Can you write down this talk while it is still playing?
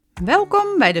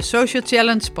Welkom bij de Social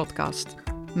Challenge podcast.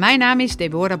 Mijn naam is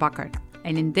Deborah Bakker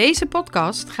en in deze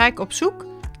podcast ga ik op zoek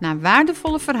naar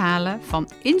waardevolle verhalen van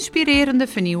inspirerende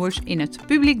vernieuwers in het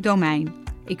publiek domein.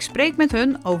 Ik spreek met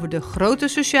hun over de grote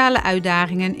sociale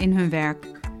uitdagingen in hun werk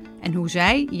en hoe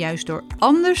zij juist door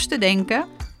anders te denken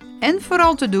en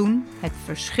vooral te doen het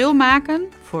verschil maken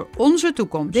voor onze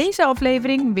toekomst. Deze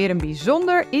aflevering weer een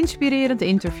bijzonder inspirerend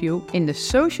interview in de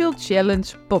Social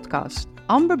Challenge podcast.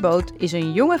 Amber Boot is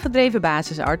een jonge gedreven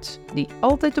basisarts die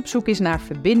altijd op zoek is naar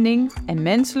verbinding en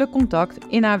menselijk contact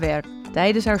in haar werk.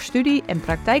 Tijdens haar studie- en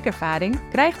praktijkervaring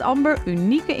krijgt Amber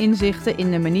unieke inzichten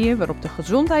in de manier waarop de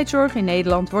gezondheidszorg in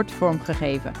Nederland wordt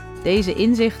vormgegeven. Deze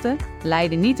inzichten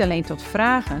leiden niet alleen tot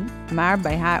vragen, maar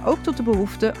bij haar ook tot de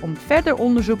behoefte om verder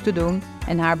onderzoek te doen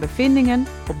en haar bevindingen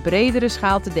op bredere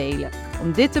schaal te delen.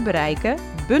 Om dit te bereiken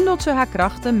bundelt ze haar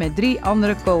krachten met 3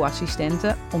 andere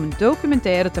co-assistenten om een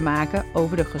documentaire te maken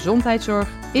over de gezondheidszorg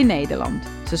in Nederland.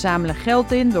 Ze zamelen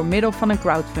geld in door middel van een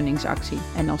crowdfundingsactie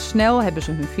en al snel hebben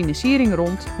ze hun financiering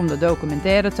rond om de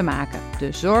documentaire te maken,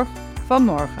 de Zorg van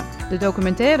Morgen. De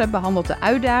documentaire behandelt de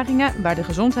uitdagingen waar de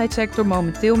gezondheidssector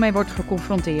momenteel mee wordt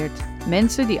geconfronteerd.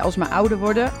 Mensen die alsmaar ouder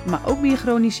worden, maar ook weer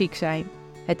chronisch ziek zijn.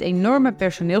 Het enorme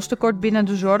personeelstekort binnen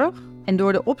de zorg. En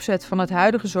door de opzet van het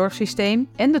huidige zorgsysteem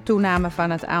en de toename van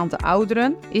het aantal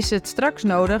ouderen is het straks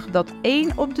nodig dat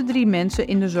 1 op de 3 mensen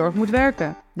in de zorg moet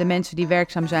werken. De mensen die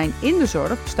werkzaam zijn in de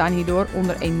zorg staan hierdoor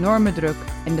onder enorme druk.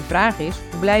 En de vraag is,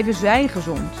 hoe blijven zij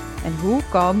gezond? En hoe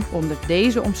kan onder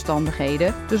deze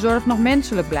omstandigheden de zorg nog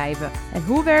menselijk blijven? En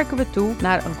hoe werken we toe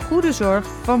naar een goede zorg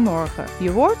van morgen? Je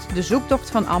hoort de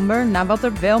zoektocht van Amber naar wat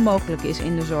er wel mogelijk is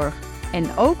in de zorg. En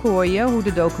ook hoor je hoe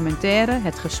de documentaire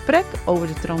het gesprek over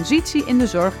de transitie in de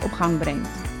zorg op gang brengt.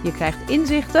 Je krijgt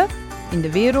inzichten in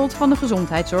de wereld van de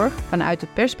gezondheidszorg vanuit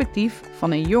het perspectief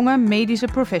van een jonge medische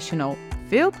professional.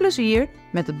 Veel plezier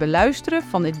met het beluisteren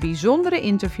van dit bijzondere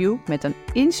interview met een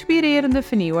inspirerende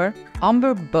vernieuwer,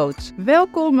 Amber Boot.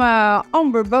 Welkom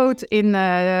Amber Boot in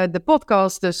de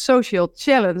podcast The Social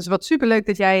Challenge. Wat superleuk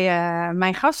dat jij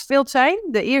mijn gast wilt zijn.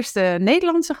 De eerste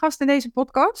Nederlandse gast in deze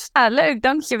podcast. Leuk,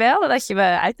 dankjewel dat je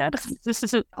me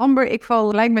uitnodigt. Amber, ik val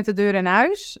gelijk met de deur in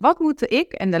huis. Wat moeten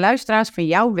ik en de luisteraars van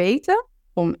jou weten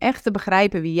om echt te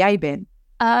begrijpen wie jij bent?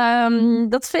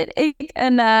 Dat vind ik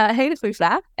een hele goede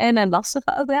vraag en een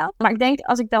lastige ook wel. Maar ik denk,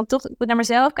 als ik dan toch naar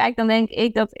mezelf kijk, dan denk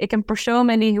ik dat ik een persoon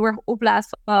ben die heel erg oplaat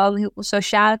van heel veel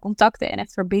sociale contacten en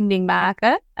echt verbinding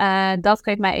maken. Dat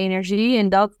geeft mij energie en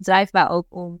dat drijft mij ook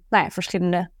om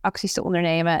verschillende acties te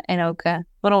ondernemen en ook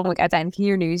waarom ik uiteindelijk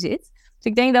hier nu zit.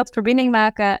 Dus ik denk dat verbinding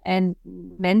maken en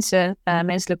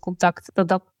menselijk contact,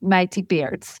 dat mij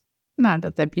typeert. Nou,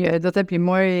 dat heb je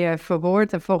mooi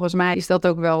verwoord. En volgens mij is dat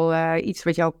ook wel iets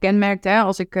wat jou kenmerkt, hè?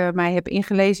 Als ik mij heb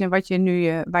ingelezen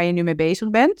in waar je nu mee bezig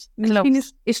bent. Misschien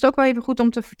is het ook wel even goed om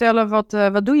te vertellen,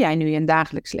 wat doe jij nu in het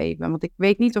dagelijks leven? Want ik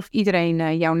weet niet of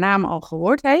iedereen jouw naam al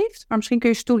gehoord heeft. Maar misschien kun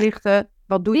je eens toelichten,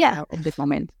 wat doe je nou op dit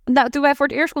moment? Nou, toen wij voor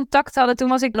het eerst contact hadden, toen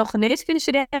was ik nog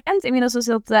geneeskundestudent. Inmiddels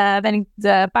ben ik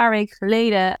een paar weken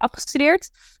geleden afgestudeerd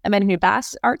en ben ik nu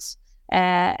basisarts.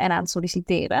 En aan het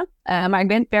solliciteren. Maar ik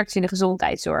ben beperkt in de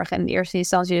gezondheidszorg. En in eerste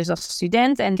instantie dus als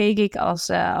student. En keek ik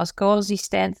als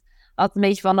co-assistent altijd een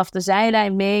beetje vanaf de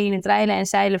zijlijn mee in het rijden en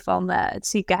zeilen van het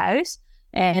ziekenhuis.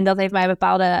 En dat heeft mij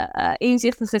bepaalde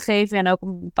inzichten gegeven. En ook op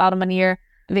een bepaalde manier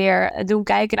weer doen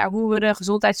kijken naar hoe we de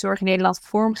gezondheidszorg in Nederland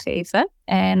vormgeven.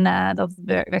 En dat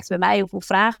wekte bij mij heel veel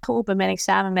vragen op. En ben ik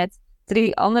samen met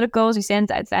 3 andere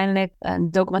co-assistenten uiteindelijk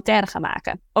een documentaire gaan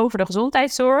maken over de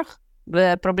gezondheidszorg.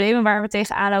 De problemen waar we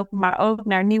tegenaan lopen, maar ook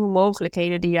naar nieuwe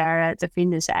mogelijkheden die daar te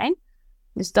vinden zijn.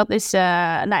 Dus dat is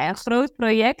een groot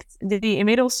project die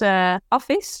inmiddels af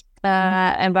is.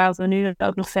 En waar we nu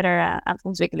ook nog verder aan het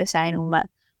ontwikkelen zijn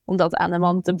om dat aan de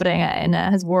man te brengen en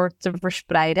het woord te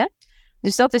verspreiden.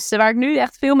 Dus dat is waar ik nu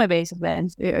echt veel mee bezig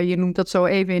ben. Je noemt dat zo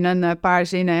even in een paar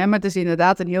zinnen, hè? Maar het is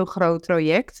inderdaad een heel groot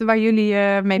project waar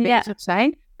jullie mee bezig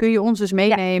zijn. Kun je ons dus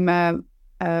meenemen...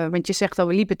 want je zegt al,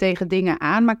 we liepen tegen dingen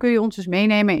aan. Maar kun je ons dus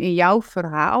meenemen in jouw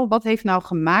verhaal? Wat heeft nou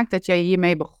gemaakt dat jij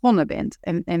hiermee begonnen bent?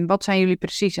 En wat zijn jullie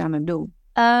precies aan het doen?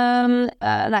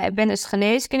 Ik ben dus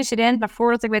geneeskundestudent. Maar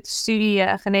voordat ik met de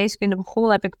studie geneeskunde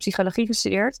begon, heb ik psychologie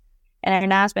gestudeerd. En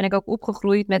daarnaast ben ik ook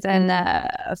opgegroeid met een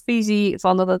visie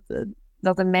van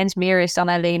dat een mens meer is dan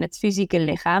alleen het fysieke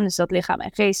lichaam. Dus dat lichaam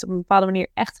en geest op een bepaalde manier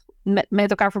echt met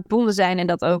elkaar verbonden zijn. En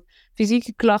dat ook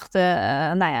fysieke klachten...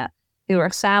 heel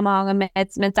erg samenhangen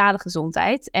met mentale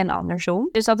gezondheid en andersom.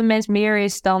 Dus dat een mens meer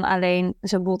is dan alleen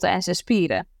zijn botten en zijn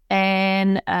spieren.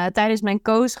 En tijdens mijn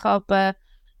coachschappen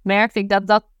merkte ik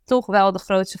dat toch wel de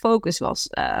grootste focus was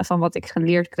van wat ik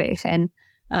geleerd kreeg. En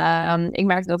Ik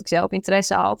merkte dat ik zelf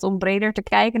interesse had om breder te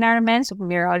kijken naar de mens op een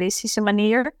meer holistische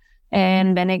manier.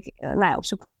 En ben ik op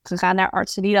zoek gegaan naar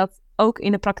artsen die dat ook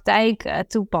in de praktijk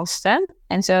toepasten.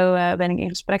 En zo ben ik in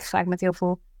gesprek geraakt met heel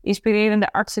veel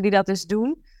inspirerende artsen die dat dus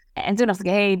doen. En toen dacht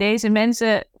ik, deze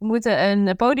mensen moeten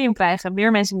een podium krijgen.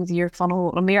 Meer mensen moeten hiervan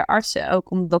horen, meer artsen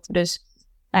ook. Omdat we dus,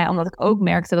 omdat ik ook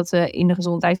merkte dat we in de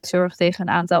gezondheidszorg tegen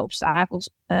een aantal obstakels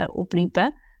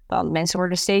opliepen. Want mensen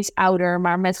worden steeds ouder,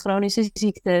 maar met chronische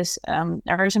ziektes.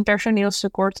 Er is een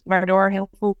personeelstekort, waardoor heel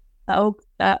veel ook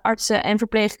artsen en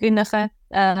verpleegkundigen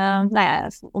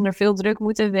onder veel druk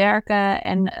moeten werken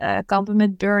en kampen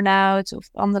met burn-out of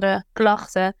andere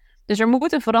klachten. Dus er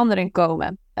moet een verandering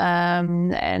komen.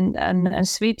 En een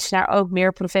switch naar ook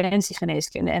meer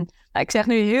preventiegeneeskunde. En ik zeg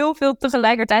nu heel veel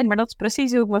tegelijkertijd, maar dat is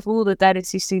precies hoe ik me voelde tijdens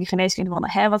die studie geneeskunde.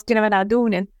 Van, wat kunnen we nou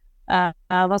doen? En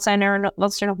wat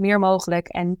is er nog meer mogelijk?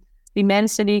 En die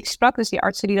mensen die ik sprak, dus die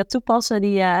artsen die dat toepassen,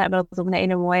 die hebben dat op een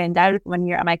hele mooie en duidelijke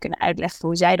manier aan mij kunnen uitleggen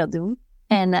hoe zij dat doen.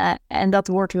 En dat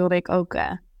woord wilde ik ook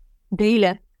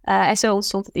delen. En zo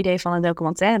ontstond het idee van een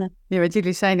documentaire. Ja, want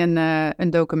jullie zijn een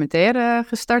documentaire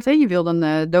gestart. Hè? Je wilde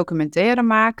een documentaire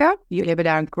maken. Jullie hebben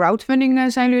daar een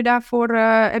crowdfunding, hebben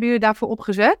jullie daarvoor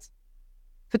opgezet?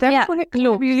 Vertel eens,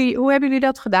 hoe hebben jullie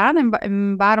dat gedaan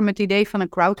en waarom het idee van een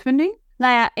crowdfunding?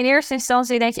 Nou ja, in eerste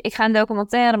instantie denk je, ik ga een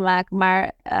documentaire maken,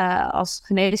 maar als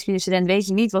geneeskundestudent weet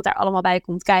je niet wat daar allemaal bij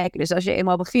komt kijken. Dus als je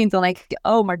eenmaal begint, dan denk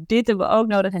je, maar dit hebben we ook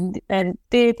nodig en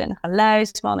dit en een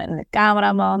geluidsman en een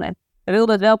cameraman. En we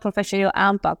wilden het wel professioneel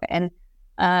aanpakken. En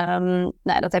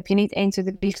dat heb je niet 1,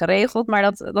 2, 3 geregeld,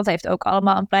 maar dat heeft ook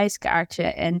allemaal een prijskaartje.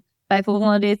 En wij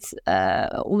vonden dit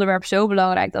onderwerp zo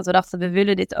belangrijk dat we dachten, we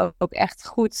willen dit ook echt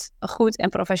goed en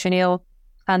professioneel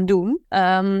gaan doen.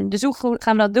 Dus hoe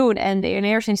gaan we dat doen? En in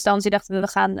eerste instantie dachten we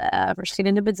gaan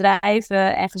verschillende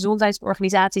bedrijven en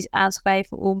gezondheidsorganisaties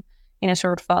aanschrijven om in een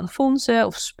soort van fondsen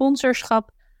of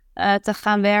sponsorschap te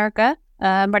gaan werken.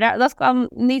 Maar dat kwam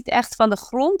niet echt van de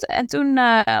grond. En toen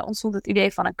ontstond het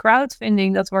idee van een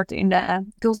crowdfunding. Dat wordt in de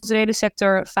culturele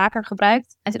sector vaker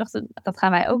gebruikt. En toen dachten we, dat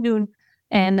gaan wij ook doen.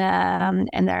 En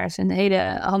daar is een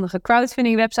hele handige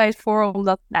crowdfunding website voor om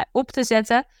dat op te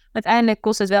zetten. Uiteindelijk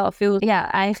kost het wel veel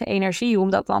eigen energie om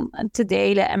dat dan te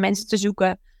delen en mensen te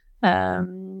zoeken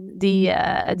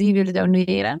die willen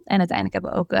doneren. En uiteindelijk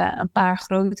hebben we ook een paar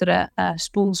grotere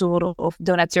sponsoren of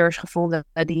donateurs gevonden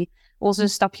die ons een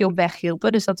stapje op weg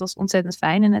hielpen. Dus dat was ontzettend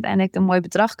fijn en uiteindelijk een mooi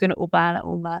bedrag kunnen ophalen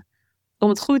om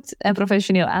het goed en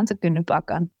professioneel aan te kunnen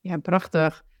pakken. Ja,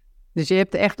 prachtig. Dus je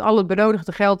hebt echt al het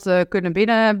benodigde geld kunnen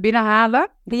binnenhalen.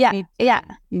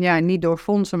 Ja. Niet door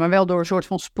fondsen, maar wel door een soort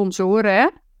van sponsoren, hè?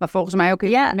 Maar volgens mij ook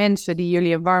mensen die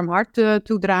jullie een warm hart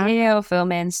toedragen. Heel veel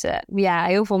mensen. Ja,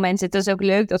 heel veel mensen. Het is ook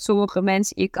leuk dat sommige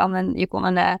mensen... Je kon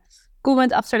een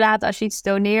comment achterlaten als je iets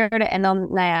doneerde. En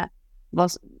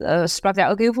dan, sprak daar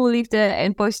ook heel veel liefde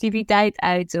en positiviteit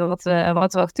uit. Wat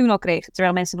we ook toen al kregen.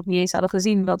 Terwijl mensen nog niet eens hadden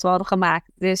gezien wat we hadden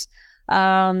gemaakt. Dus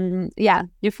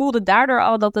je voelde daardoor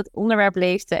al dat het onderwerp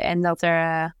leefde. En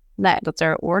dat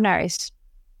er oor naar is.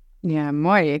 Ja,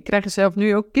 mooi. Ik krijg er zelf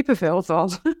nu ook kippenvel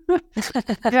van.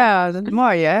 Ja, dat is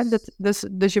mooi, hè?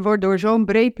 Dus je wordt door zo'n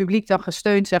breed publiek dan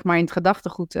gesteund, zeg maar, in het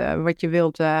gedachtegoed wat je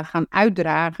wilt gaan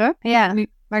uitdragen. Ja.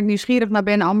 Waar ik nieuwsgierig naar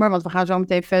ben, Amber, want we gaan zo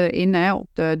meteen verder in op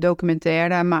de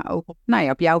documentaire, maar ook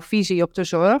op jouw visie op de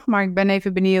zorg. Maar ik ben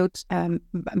even benieuwd,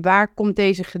 waar komt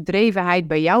deze gedrevenheid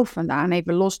bij jou vandaan?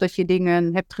 Even los dat je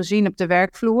dingen hebt gezien op de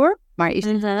werkvloer, maar is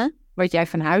het wat jij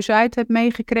van huis uit hebt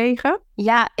meegekregen?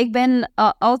 Ja, ik ben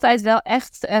altijd wel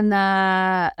echt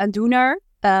een doener.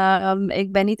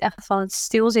 Ik ben niet echt van het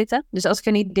stilzitten. Dus als ik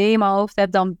een idee in mijn hoofd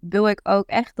heb, dan wil ik ook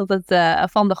echt dat het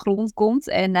van de grond komt.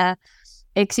 En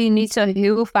ik zie niet zo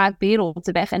heel vaak beren op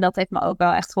de weg. En dat heeft me ook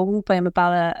wel echt geholpen in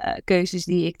bepaalde keuzes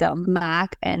die ik dan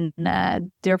maak. En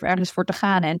durf ergens voor te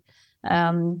gaan. En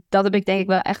dat heb ik denk ik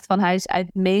wel echt van huis uit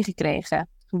meegekregen.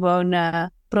 Gewoon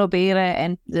proberen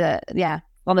en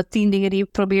van de 10 dingen die je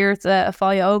probeert,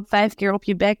 val je ook 5 keer op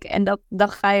je bek. En dan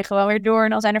ga je gewoon weer door. En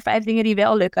dan zijn er 5 dingen die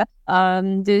wel lukken.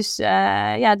 Dus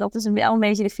dat is wel een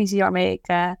beetje de visie waarmee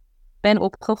ik ben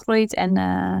opgegroeid.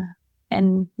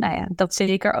 En dat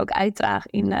zeker ook uitdraag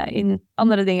in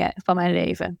andere dingen van mijn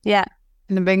leven. Ja.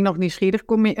 En dan ben ik nog nieuwsgierig.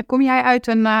 Kom jij uit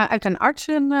een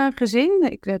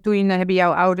artsengezin? Hebben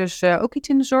jouw ouders ook iets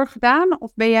in de zorg gedaan?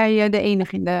 Of ben jij de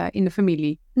enige in de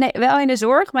familie? Nee, wel in de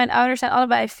zorg. Mijn ouders zijn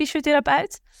allebei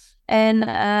fysiotherapeut. En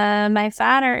mijn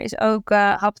vader is ook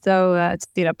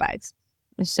haptotherapeut.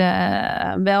 Dus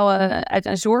wel uit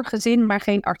een zorggezin, maar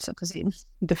geen artsengezin.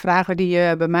 De vraag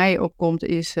die bij mij opkomt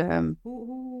is...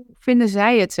 Hoe vinden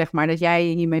zij het, zeg maar, dat jij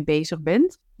hiermee bezig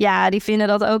bent? Ja, die vinden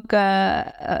dat ook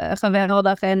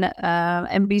geweldig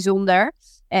en bijzonder.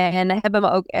 En hebben me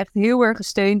ook echt heel erg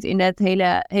gesteund in het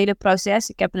hele proces.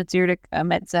 Ik heb natuurlijk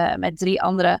met 3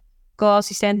 andere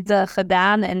co-assistenten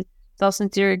gedaan. En het was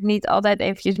natuurlijk niet altijd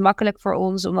eventjes makkelijk voor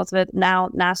ons, omdat we het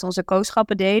naast onze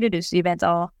co-schappen deden. Dus je bent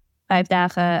al 5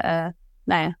 dagen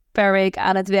per week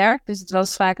aan het werk. Dus het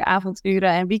was vaak avonduren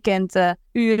en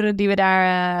weekenduren die we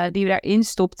daarin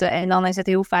stopten. En dan is het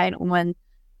heel fijn om een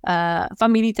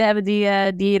familie te hebben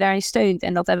die je daarin steunt.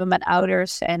 En dat hebben mijn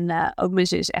ouders en ook mijn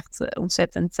zus echt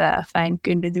ontzettend fijn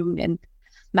kunnen doen. En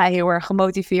mij heel erg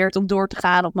gemotiveerd om door te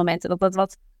gaan op momenten dat het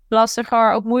wat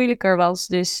lastiger of moeilijker was.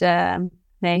 Dus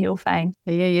nee, heel fijn.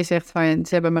 Je zegt van,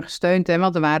 ze hebben me gesteund, hè,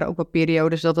 want er waren ook wel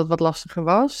periodes dat het wat lastiger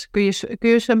was. Kun je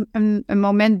eens een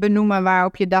moment benoemen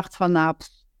waarop je dacht van, nou,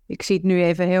 ik zie het nu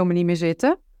even helemaal niet meer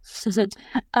zitten?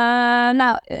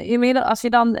 Inmiddels als je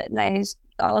dan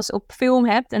alles op film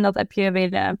hebt en dat heb je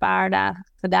weer een paar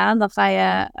dagen gedaan, dan ga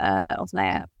je,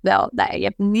 je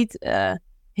hebt niet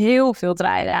heel veel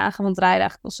draaidagen, want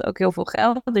draaidagen kosten ook heel veel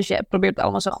geld. Dus je probeert het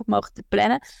allemaal zo goed mogelijk te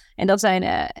plannen. En dat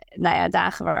zijn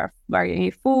dagen waar je in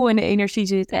je vol in de energie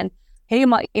zit en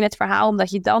helemaal in het verhaal, omdat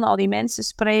je dan al die mensen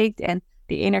spreekt en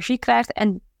die energie krijgt.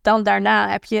 En dan daarna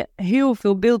heb je heel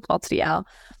veel beeldmateriaal.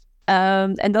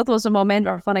 En dat was een moment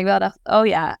waarvan ik wel dacht, oh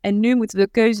ja, en nu moeten we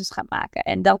keuzes gaan maken.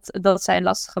 En dat zijn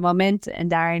lastige momenten en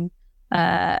daarin,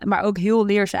 maar ook heel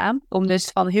leerzaam, om dus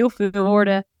van heel veel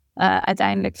woorden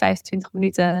uiteindelijk 25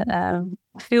 minuten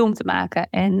film te maken.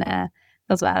 En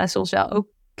dat waren soms wel ook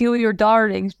kill your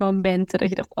darlings momenten, dat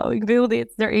je dacht, oh, ik wil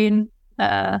dit erin.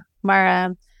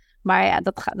 Maar ja,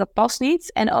 dat past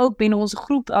niet. En ook binnen onze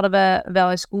groep hadden we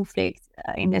wel eens conflict,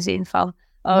 in de zin van,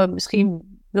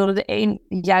 misschien wilde de een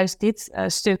juist dit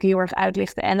stuk heel erg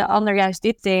uitlichten en de ander juist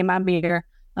dit thema meer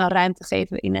ruimte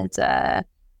geven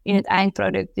in het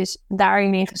eindproduct. Dus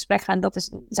daarin in gesprek gaan,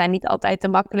 zijn niet altijd de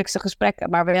makkelijkste gesprekken,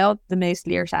 maar wel de meest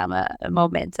leerzame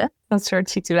momenten. Dat soort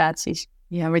situaties.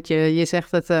 Ja, want je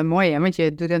zegt het mooi, hè? Want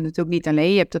je doet het natuurlijk niet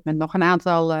alleen. Je hebt het met nog een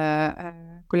aantal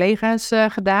collega's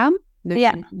gedaan. Dus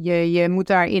ja. Je moet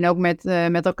daarin ook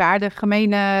met elkaar de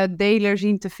gemene deler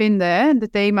zien te vinden, hè? De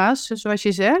thema's, zoals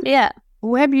je zegt. Ja.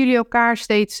 Hoe hebben jullie elkaar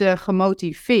steeds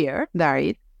gemotiveerd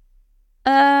daarin?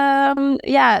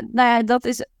 Dat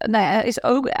is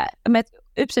ook met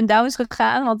ups en downs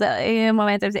gegaan. Want op een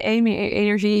moment heeft de een meer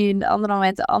energie, in de andere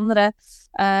moment de andere.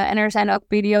 En er zijn ook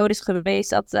periodes geweest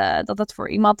dat voor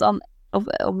iemand dan,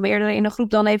 of meerdere in een groep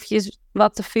dan eventjes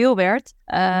wat te veel werd.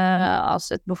 Als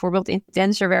het bijvoorbeeld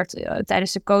intenser werd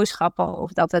tijdens de kooschappen,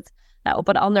 of dat het op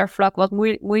een ander vlak wat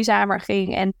moeizamer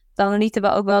ging. En dan lieten we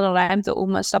ook wel de ruimte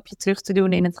om een stapje terug te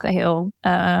doen in het geheel.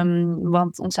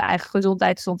 Want onze eigen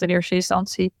gezondheid stond in eerste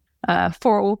instantie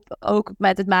voorop. Ook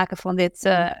met het maken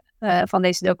van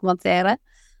deze documentaire.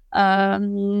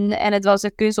 En het was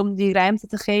een kunst om die ruimte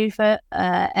te geven.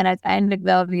 En uiteindelijk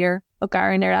wel weer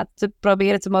elkaar inderdaad te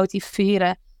proberen te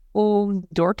motiveren om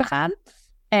door te gaan.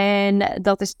 En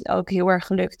dat is ook heel erg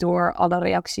gelukt door alle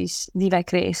reacties die wij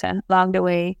kregen along the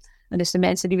way. En dus de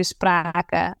mensen die we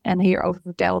spraken en hierover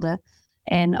vertelden.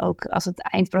 En ook als het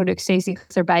eindproduct steeds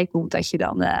dichterbij komt, dat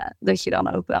je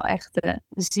dan ook wel echt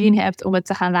zin hebt om het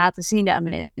te gaan laten zien aan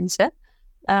mensen.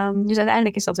 Dus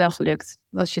uiteindelijk is dat wel gelukt.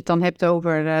 Als je het dan hebt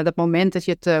over dat moment dat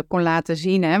je het kon laten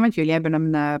zien, hè? Want jullie hebben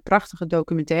een prachtige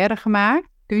documentaire gemaakt.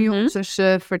 Kun je ons dus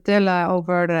vertellen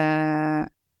over...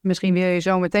 Misschien wil je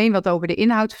zo meteen wat over de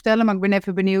inhoud vertellen, maar ik ben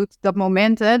even benieuwd, dat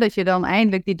moment dat je dan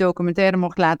eindelijk die documentaire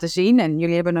mocht laten zien. En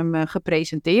jullie hebben hem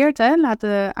gepresenteerd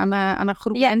aan een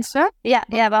groep mensen. Ja,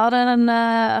 we hadden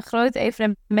een groot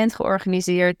evenement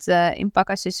georganiseerd in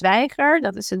Pakhuis Zwijger.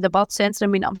 Dat is een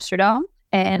debatcentrum in Amsterdam.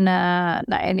 En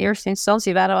in eerste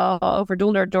instantie waren we al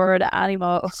overdonderd door de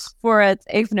animo voor het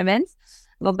evenement.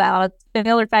 Want wij hadden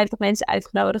 250 mensen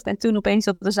uitgenodigd en toen opeens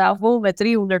zat de zaal vol met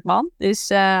 300 man. Dus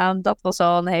dat was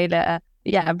al een hele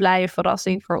blije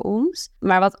verrassing voor ons.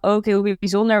 Maar wat ook heel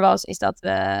bijzonder was, is dat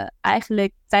we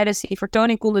eigenlijk tijdens die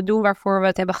vertoning konden doen waarvoor we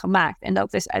het hebben gemaakt. En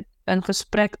dat is een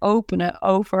gesprek openen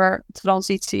over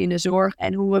transitie in de zorg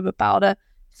en hoe we bepaalde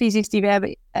visies die we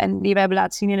hebben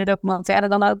laten zien in de documentaire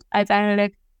dan ook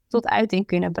uiteindelijk tot uiting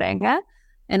kunnen brengen.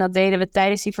 En dat deden we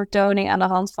tijdens die vertoning aan de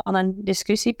hand van een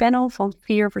discussiepanel van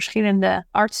 4 verschillende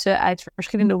artsen uit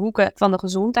verschillende hoeken van de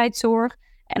gezondheidszorg.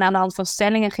 En aan de hand van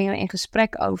stellingen gingen we in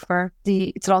gesprek over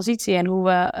die transitie en hoe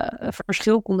we een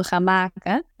verschil konden gaan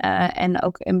maken. En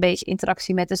ook een beetje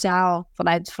interactie met de zaal,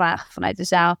 vanuit vragen vanuit de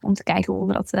zaal, om te kijken hoe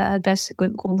we dat het beste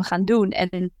konden gaan doen.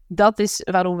 En dat is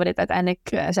waarom we dit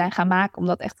uiteindelijk zijn gaan maken, om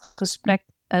dat echt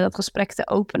dat gesprek te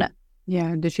openen.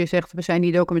 Ja, dus je zegt, we zijn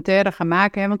die documentaire gaan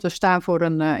maken, hè, want we staan voor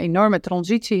een enorme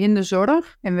transitie in de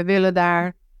zorg. En we willen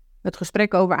daar het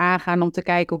gesprek over aangaan om te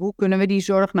kijken, hoe kunnen we die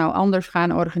zorg nou anders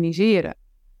gaan organiseren?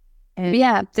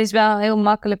 Ja, het is wel heel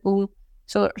makkelijk om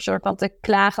soort van te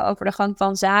klagen over de gang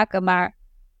van zaken, maar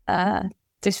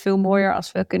het is veel mooier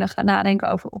als we kunnen gaan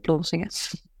nadenken over oplossingen.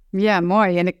 Ja,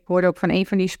 mooi. En ik hoorde ook van een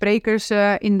van die sprekers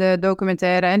in de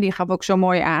documentaire, en die gaf ook zo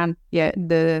mooi aan. Ja,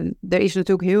 er is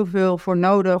natuurlijk heel veel voor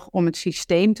nodig om het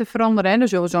systeem te veranderen. Hè. Daar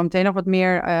zullen we zo meteen nog wat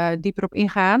meer dieper op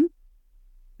ingaan.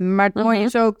 Maar het mooie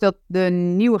is ook dat de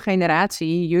nieuwe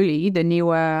generatie, jullie, de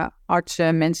nieuwe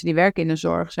artsen, mensen die werken in de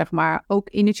zorg, zeg maar, ook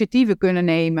initiatieven kunnen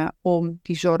nemen om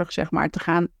die zorg, zeg maar, te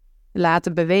gaan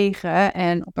laten bewegen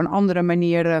en op een andere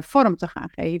manier vorm te gaan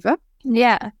geven.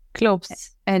 Ja,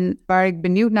 klopt. En waar ik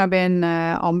benieuwd naar ben,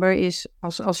 Amber, is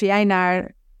als jij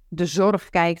naar de zorg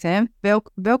kijkt, hè,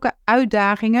 welke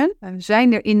uitdagingen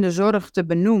zijn er in de zorg te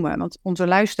benoemen? Want onze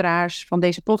luisteraars van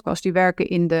deze podcast, die werken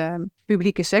in de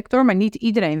publieke sector, maar niet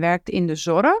iedereen werkt in de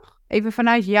zorg. Even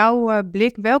vanuit jouw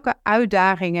blik, welke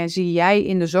uitdagingen zie jij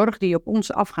in de zorg die op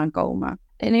ons af gaan komen?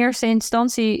 In eerste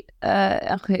instantie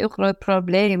een heel groot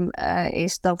probleem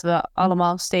is dat we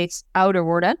allemaal steeds ouder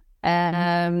worden.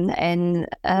 En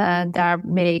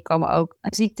daarmee komen ook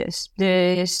ziektes.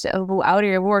 Dus hoe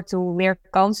ouder je wordt, hoe meer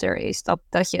kans er is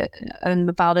dat je een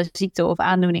bepaalde ziekte of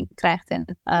aandoening krijgt. En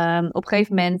op een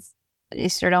gegeven moment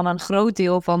is er dan een groot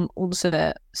deel van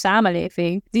onze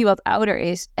samenleving die wat ouder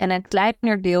is. En een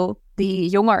kleiner deel die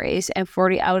jonger is en voor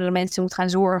die oudere mensen moet gaan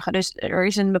zorgen. Dus er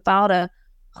is een bepaalde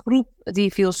groep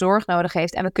die veel zorg nodig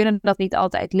heeft. En we kunnen dat niet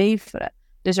altijd leveren.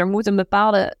 Dus er moet een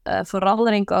bepaalde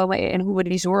verandering komen in hoe we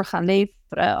die zorg gaan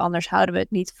leveren. Anders houden we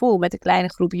het niet vol met een kleine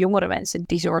groep jongere mensen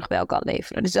die zorg wel kan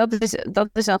leveren. Dus dat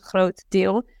is een groot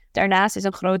deel. Daarnaast is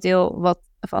een groot deel wat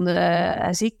van de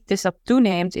ziektes dat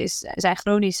toeneemt, zijn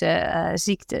chronische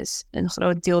ziektes. Een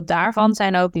groot deel daarvan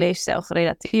zijn ook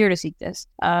leefstijlgerelateerde ziektes.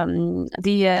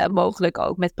 Die je mogelijk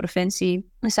ook met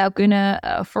preventie zou kunnen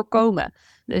voorkomen.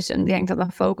 Dus ik denk dat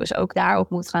een focus ook daarop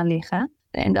moet gaan liggen.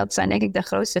 En dat zijn denk ik de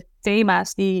grootste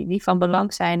thema's die van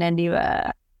belang zijn en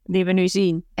die we nu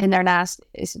zien. En daarnaast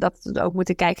is dat we ook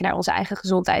moeten kijken naar onze eigen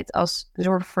gezondheid als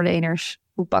zorgverleners.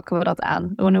 Hoe pakken we dat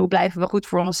aan? En hoe blijven we goed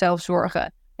voor onszelf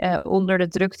zorgen? Onder de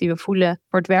druk die we voelen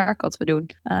voor het werk wat we doen.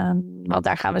 Want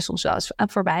daar gaan we soms wel eens aan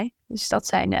voorbij. Dus dat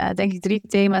zijn denk ik 3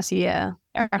 thema's die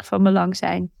erg van belang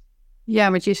zijn.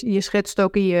 Ja, want je schetst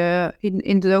ook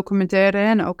in de documentaire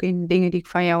en ook in dingen die ik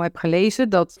van jou heb gelezen,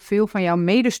 dat veel van jouw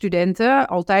medestudenten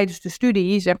al tijdens de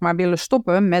studie, zeg maar, willen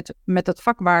stoppen met het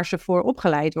vak waar ze voor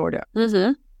opgeleid worden.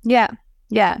 Mm-hmm.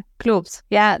 Ja, klopt.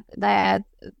 Ja, nou ja,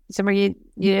 zeg maar,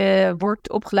 je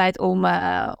wordt opgeleid om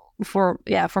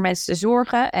voor mensen te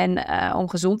zorgen en om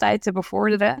gezondheid te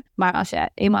bevorderen. Maar als je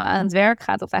eenmaal aan het werk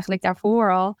gaat, of eigenlijk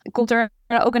daarvoor al, komt er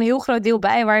ook een heel groot deel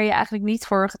bij waar je eigenlijk niet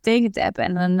voor getekend hebt.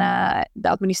 En dan de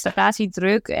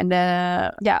administratiedruk en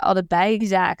alle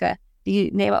bijzaken,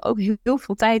 die nemen ook heel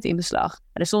veel tijd in beslag.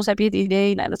 Dus soms heb je het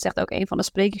idee, nou, dat zegt ook een van de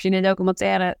sprekers in de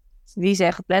documentaire, die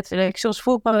zegt letterlijk, soms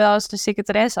voel ik me wel als een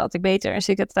secretaresse, had ik beter een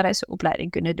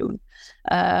secretaresseopleiding kunnen doen.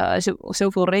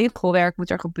 Zoveel regelwerk moet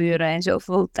er gebeuren en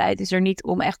zoveel tijd is er niet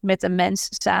om echt met een mens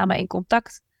samen in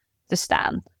contact te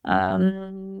staan.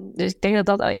 Dus ik denk dat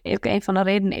dat ook een van de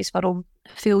redenen is waarom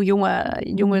veel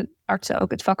jonge artsen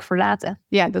ook het vak verlaten.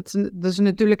 Ja, dat is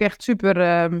natuurlijk echt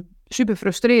super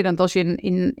frustrerend als je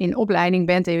in opleiding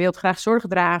bent en je wilt graag zorg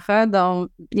dragen, dan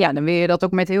wil je dat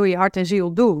ook met heel je hart en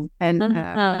ziel doen.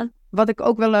 En wat ik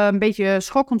ook wel een beetje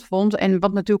schokkend vond en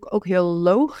wat natuurlijk ook heel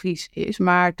logisch is,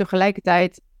 maar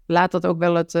tegelijkertijd laat dat ook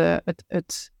wel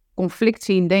het conflict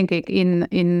zien, denk ik,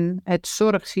 in het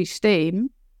zorgsysteem,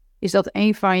 is dat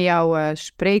een van jouw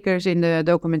sprekers in de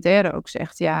documentaire ook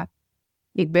zegt, ja,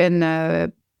 ik ben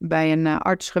bij een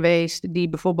arts geweest die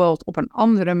bijvoorbeeld op een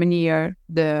andere manier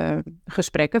de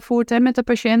gesprekken voert met de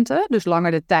patiënten. Dus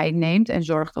langer de tijd neemt en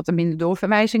zorgt dat er minder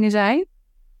doorverwijzingen zijn.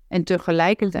 En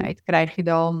tegelijkertijd krijg je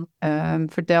dan,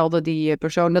 vertelde die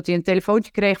persoon dat hij een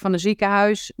telefoontje kreeg van een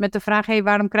ziekenhuis met de vraag,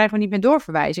 waarom krijgen we niet meer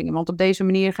doorverwijzingen? Want op deze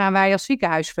manier gaan wij als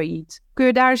ziekenhuis failliet. Kun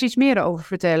je daar eens iets meer over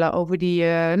vertellen, over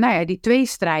die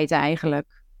tweestrijd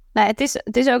eigenlijk? Nou,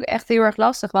 het is ook echt heel erg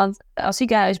lastig, want als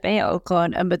ziekenhuis ben je ook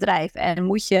gewoon een bedrijf. En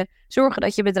moet je zorgen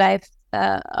dat je bedrijf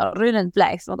runnend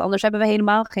blijft, want anders hebben we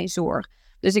helemaal geen zorg.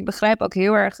 Dus ik begrijp ook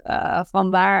heel erg van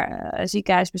waar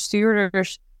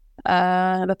ziekenhuisbestuurders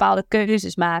bepaalde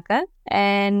keuzes maken.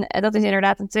 En dat is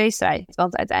inderdaad een tweestrijd,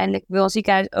 want uiteindelijk wil een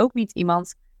ziekenhuis ook niet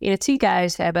iemand in het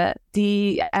ziekenhuis hebben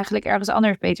die eigenlijk ergens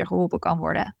anders beter geholpen kan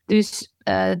worden. Dus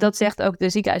Dat zegt ook de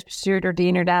ziekenhuisbestuurder die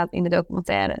inderdaad in de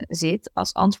documentaire zit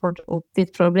als antwoord op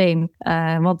dit probleem.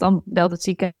 Want dan belt het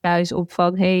ziekenhuis op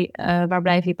van waar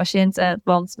blijven die patiënten?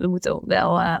 Want we moeten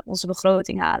wel onze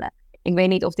begroting halen. Ik weet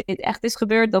niet of dit echt is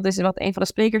gebeurd. Dat is wat een van de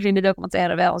sprekers in de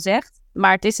documentaire wel zegt.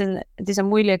 Maar het is een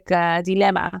moeilijk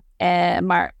dilemma.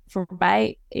 Maar voor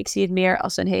mij, ik zie het meer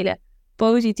als een hele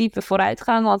positieve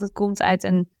vooruitgang. Want het komt uit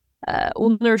een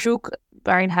onderzoek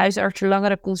waarin huisartsen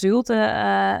langere consulten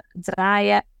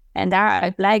draaien. En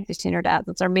daaruit blijkt dus inderdaad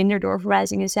dat er minder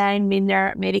doorverwijzingen zijn,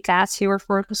 minder medicatie wordt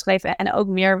voorgeschreven en ook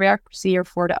meer werkplezier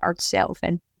voor de arts zelf.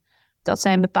 En dat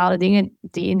zijn bepaalde dingen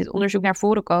die in dit onderzoek naar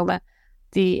voren komen,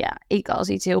 die ik als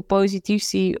iets heel positiefs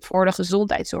zie voor de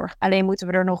gezondheidszorg. Alleen moeten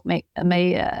we er nog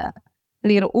mee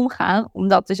leren omgaan om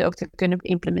dat dus ook te kunnen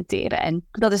implementeren. En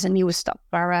dat is een nieuwe stap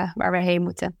waar we heen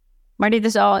moeten. Maar dit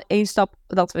is al één stap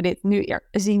dat we dit nu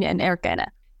zien en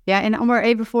erkennen. Ja, en Amber,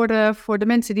 even voor de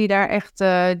mensen die daar echt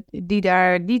die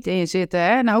daar niet in zitten.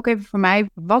 Hè? Nou, ook even voor mij,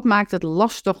 wat maakt het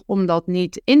lastig om dat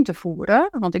niet in te voeren?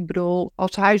 Want ik bedoel,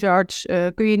 als huisarts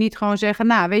kun je niet gewoon zeggen,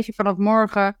 nou, weet je, vanaf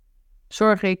morgen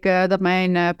zorg ik dat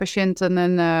mijn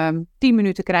patiënten 10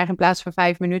 minuten krijgen in plaats van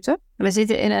 5 minuten. We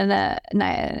zitten in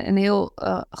een heel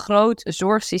groot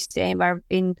zorgsysteem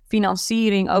waarin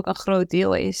financiering ook een groot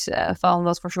deel is van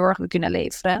wat voor zorg we kunnen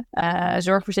leveren.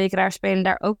 Zorgverzekeraars spelen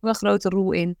daar ook een grote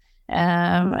rol in.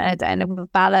 Uiteindelijk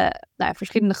bepalen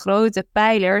verschillende grote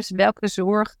pijlers welke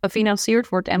zorg gefinancierd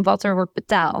wordt en wat er wordt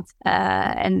betaald.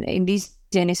 En in die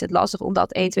zin is het lastig om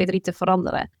dat 1, 2, 3 te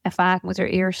veranderen. En vaak moet er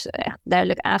eerst echt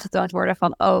duidelijk aangetoond worden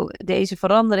van, deze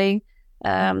verandering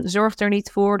zorgt er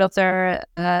niet voor dat er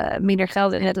minder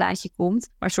geld in het laadje komt,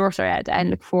 maar zorgt er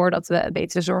uiteindelijk voor dat we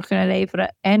betere zorg kunnen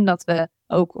leveren en dat we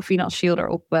ook financieel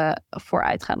erop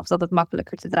vooruit gaan of dat het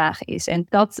makkelijker te dragen is. En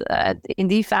in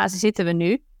die fase zitten we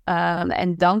nu.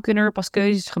 En dan kunnen er pas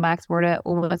keuzes gemaakt worden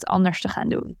om het anders te gaan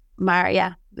doen. Maar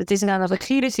ja, het is een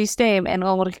rigide systeem. En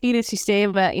om een rigide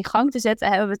systeem in gang te zetten,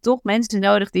 hebben we toch mensen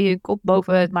nodig die hun kop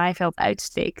boven het maaiveld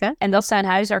uitsteken. En dat zijn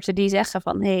huisartsen die zeggen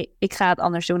van, ik ga het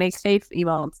anders doen. Ik geef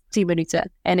iemand 10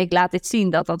 minuten en ik laat dit zien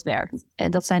dat dat werkt.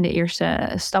 En dat zijn de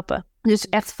eerste stappen. Dus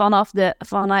echt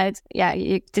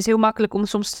het is heel makkelijk om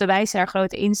soms te wijzen naar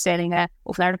grote instellingen,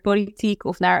 of naar de politiek,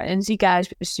 of naar een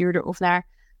ziekenhuisbestuurder, of naar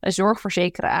een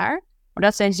zorgverzekeraar. Maar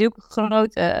dat zijn zulke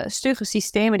grote, stugge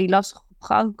systemen die lastig op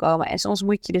gang komen. En soms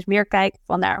moet je dus meer kijken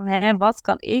van, wat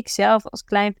kan ik zelf als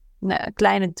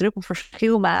kleine druppel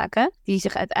verschil maken, die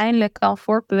zich uiteindelijk kan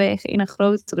voortbewegen in een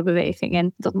grotere beweging.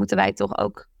 En dat moeten wij toch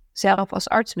ook zelf als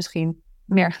arts misschien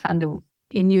meer gaan doen.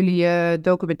 In jullie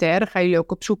documentaire gaan jullie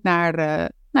ook op zoek naar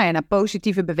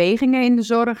positieve bewegingen in de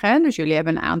zorg. Hè? Dus jullie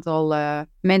hebben een aantal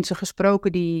mensen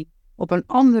gesproken die op een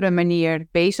andere manier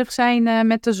bezig zijn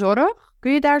met de zorg.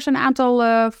 Kun je daar eens een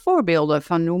aantal voorbeelden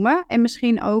van noemen? En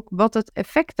misschien ook wat het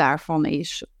effect daarvan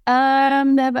is?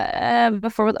 We hebben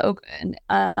bijvoorbeeld ook een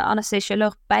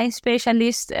anesthesioloog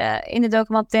pijnspecialist in de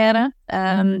documentaire.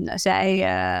 Zij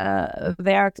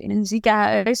werkt in een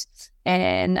ziekenhuis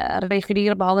en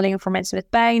reguliere behandelingen voor mensen met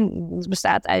pijn. Het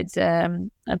bestaat uit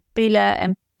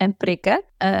pillen en prikken.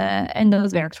 En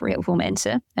dat werkt voor heel veel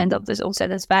mensen. En dat is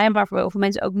ontzettend fijn, maar voor heel veel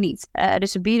mensen ook niet.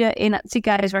 Dus ze bieden in het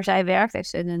ziekenhuis waar zij werkt, heeft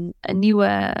ze een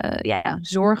nieuwe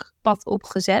zorgpad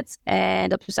opgezet. En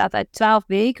dat bestaat uit 12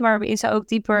 weken, waarin ze ook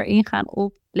dieper ingaan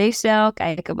op leefstijl.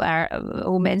 Kijken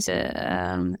hoe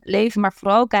mensen leven, maar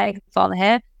vooral kijken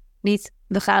van, niet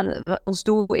ons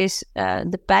doel is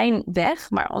de pijn weg,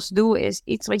 maar ons doel is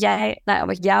iets wat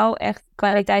jou echt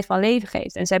kwaliteit van leven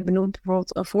geeft. En zij benoemt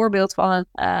bijvoorbeeld een voorbeeld van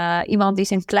iemand die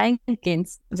zijn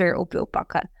kleinkind weer op wil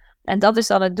pakken. En dat is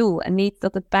dan het doel. En niet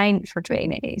dat de pijn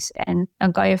verdwenen is. En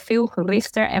dan kan je veel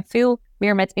gerichter en veel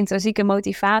meer met intrinsieke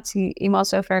motivatie iemand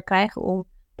zover krijgen om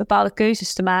bepaalde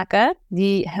keuzes te maken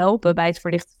die helpen bij het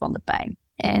verlichten van de pijn.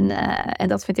 En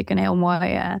dat vind ik een heel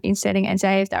mooie instelling. En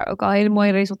zij heeft daar ook al hele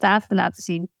mooie resultaten laten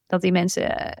zien. Dat die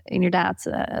mensen inderdaad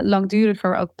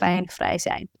langduriger ook pijnvrij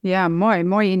zijn. Ja,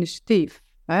 mooi initiatief.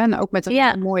 En ook met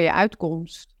een mooie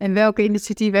uitkomst. En welke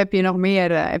initiatieven heb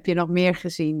je nog meer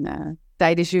gezien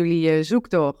tijdens jullie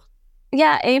zoektocht?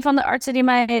 Ja, een van de artsen die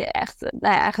mij echt,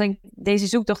 eigenlijk deze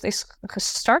zoektocht is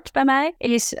gestart bij mij,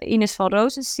 is Ines van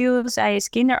Rozenstiel. Zij is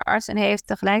kinderarts en heeft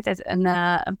tegelijkertijd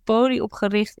een poli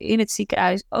opgericht in het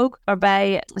ziekenhuis ook,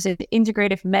 waarbij ze de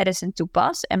integrative medicine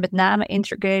toepast en met name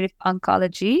integrative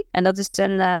oncology. En dat is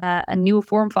een nieuwe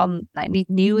vorm van, niet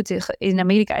nieuw, in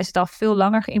Amerika is het al veel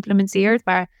langer geïmplementeerd,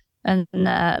 maar een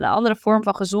andere vorm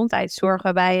van gezondheidszorg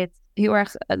waarbij het heel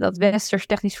erg dat westers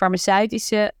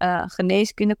technisch-farmaceutische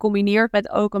geneeskunde combineert met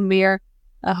ook een meer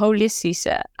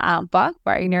holistische aanpak,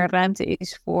 waarin er ruimte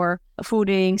is voor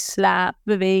voeding, slaap,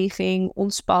 beweging,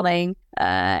 ontspanning.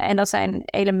 En dat zijn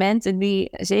elementen die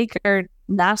zeker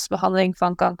naast behandeling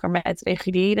van kanker met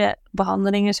reguliere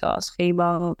behandelingen, zoals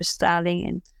chemo, bestraling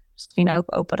en misschien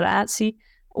ook operatie,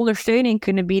 ondersteuning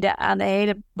kunnen bieden aan de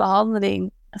hele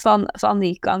behandeling van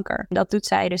die kanker. Dat doet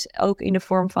zij dus ook in de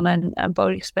vorm van een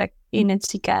polygesprek in het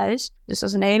ziekenhuis. Dus dat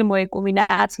is een hele mooie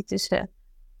combinatie tussen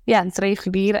het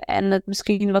reguliere en het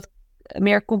misschien wat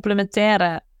meer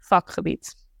complementaire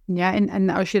vakgebied. Ja, en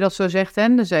als je dat zo zegt,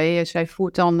 hè, dan zij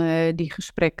voert dan die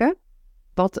gesprekken.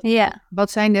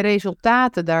 Wat zijn de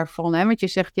resultaten daarvan? Hè? Want je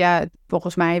zegt,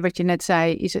 volgens mij wat je net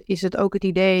zei, is het ook het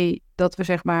idee dat we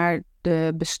zeg maar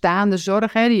de bestaande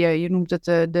zorg, hè, je noemt het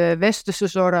de westerse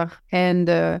zorg en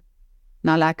de,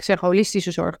 laat ik zeggen,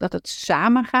 holistische zorg, dat het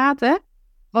samen gaat, hè?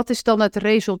 Wat is dan het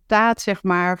resultaat, zeg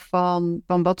maar, van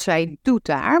wat zij doet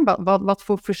daar? Wat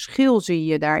voor verschil zie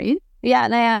je daarin?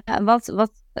 Ja,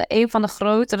 wat een van de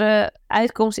grotere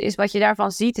uitkomsten is, wat je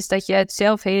daarvan ziet, is dat je het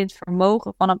zelfhelend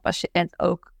vermogen van een patiënt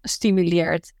ook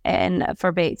stimuleert en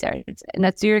verbetert.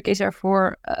 Natuurlijk is er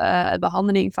voor de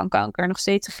behandeling van kanker nog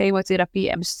steeds chemotherapie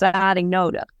en bestraling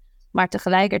nodig. Maar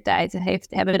tegelijkertijd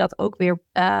heeft dat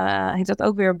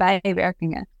ook weer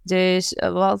bijwerkingen. Dus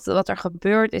wat er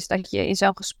gebeurt is dat je in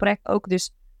zo'n gesprek ook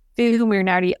dus veel meer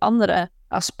naar die andere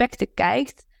aspecten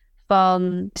kijkt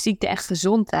van ziekte en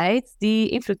gezondheid die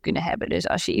invloed kunnen hebben. Dus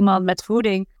als je iemand met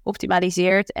voeding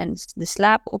optimaliseert en de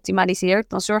slaap optimaliseert,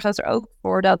 dan zorgt dat er ook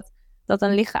voor dat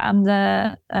een lichaam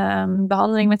de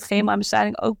behandeling met chemo en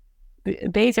bestraling ook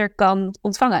beter kan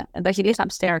ontvangen. En dat je lichaam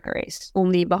sterker is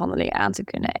om die behandeling aan te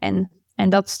kunnen. En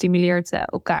dat stimuleert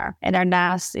elkaar. En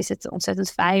daarnaast is het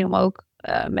ontzettend fijn om ook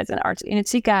met een arts in het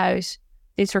ziekenhuis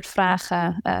dit soort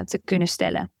vragen te kunnen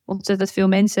stellen. Ontzettend veel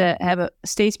mensen hebben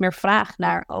steeds meer vraag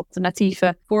naar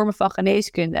alternatieve vormen van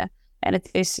geneeskunde. En het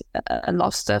is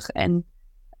lastig en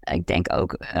ik denk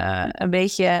ook een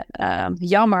beetje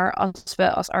jammer als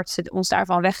we als artsen ons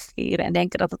daarvan wegkeren en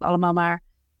denken dat het allemaal maar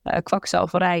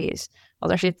kwakzalverij is.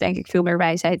 Want er zit denk ik veel meer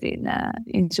wijsheid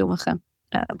in sommige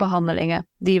behandelingen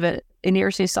die we in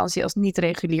eerste instantie als niet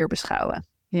regulier beschouwen.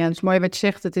 Ja, dat is mooi wat je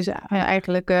zegt. Het is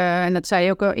eigenlijk, en dat zei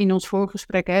je ook in ons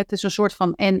voorgesprek, hè, het is een soort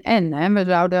van en-en. Hè? We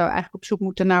zouden eigenlijk op zoek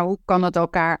moeten naar hoe kan het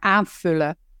elkaar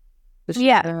aanvullen. Dus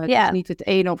het is niet het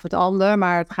een of het ander,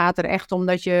 maar het gaat er echt om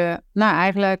dat je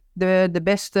eigenlijk de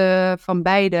beste van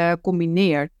beide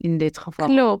combineert in dit geval.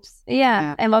 Klopt,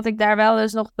 ja. En wat ik daar wel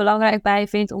dus nog belangrijk bij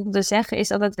vind om te zeggen is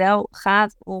dat het wel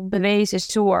gaat om bewezen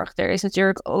zorg. Er is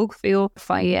natuurlijk ook veel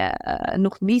van je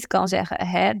nog niet kan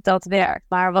zeggen, dat werkt.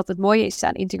 Maar wat het mooie is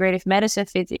aan integrative medicine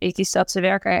vind ik, is dat ze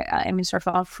werken in een soort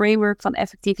van een framework van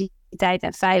effectiviteit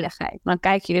en veiligheid. Dan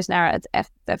kijk je dus naar het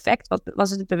effect. Wat was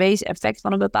het bewezen effect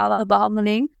van een bepaalde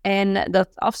behandeling? En dat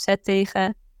afzet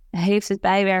tegen heeft het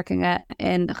bijwerkingen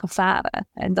en gevaren.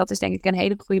 En dat is denk ik een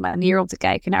hele goede manier om te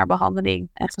kijken naar behandeling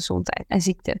en gezondheid en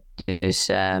ziekte.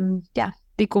 Dus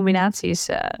die combinatie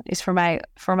is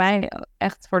voor mij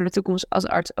echt voor de toekomst als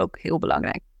arts ook heel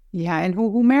belangrijk. Ja, en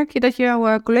hoe merk je dat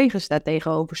jouw collega's daar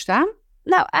tegenover staan?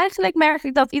 Nou, eigenlijk merk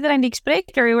ik dat iedereen die ik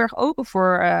spreek er heel erg open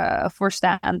voor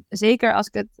staan. Zeker als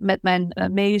ik het met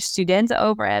mijn medestudenten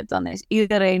over heb, dan is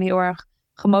iedereen heel erg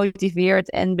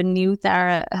gemotiveerd en benieuwd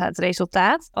naar het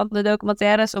resultaat van de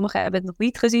documentaire. Sommigen hebben het nog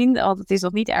niet gezien, want het is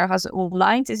nog niet ergens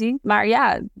online te zien. Maar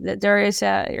ja, er is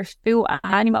veel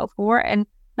animo voor. En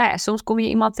soms kom je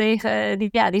iemand tegen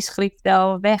die schrikt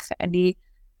wel weg en die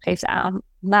geeft aan,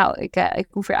 ik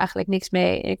hoef er eigenlijk niks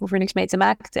mee. Ik hoef er niks mee te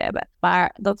maken te hebben.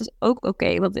 Maar dat is ook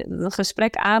oké, want een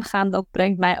gesprek aangaan, dat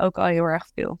brengt mij ook al heel erg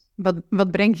veel.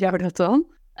 Wat brengt jou dat dan?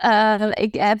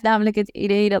 Ik heb namelijk het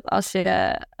idee dat als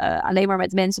je alleen maar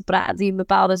met mensen praat die een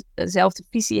bepaalde dezelfde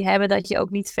visie hebben, dat je ook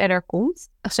niet verder komt.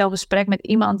 Zo'n gesprek met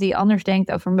iemand die anders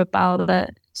denkt over een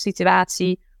bepaalde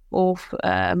situatie of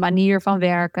manier van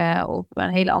werken of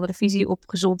een hele andere visie op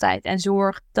gezondheid en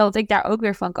zorg, dat ik daar ook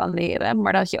weer van kan leren.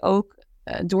 Maar dat je ook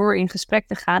door in gesprek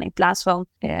te gaan in plaats van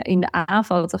in de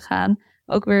aanval te gaan,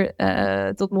 ook weer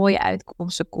tot mooie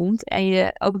uitkomsten komt en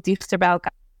je ook dichter bij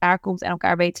elkaar komt en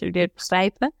elkaar beter leert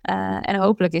begrijpen. En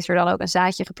hopelijk is er dan ook een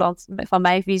zaadje geplant van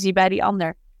mijn visie bij die ander.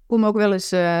 Ik kom ook wel eens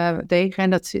tegen, en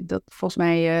dat volgens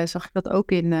mij zag ik dat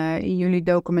ook in jullie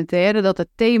documentaire, dat het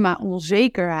thema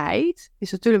onzekerheid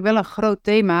is natuurlijk wel een groot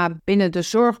thema binnen de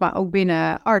zorg, maar ook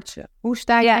binnen artsen. Hoe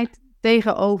sta jij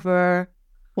tegenover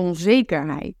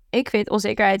onzekerheid? Ik vind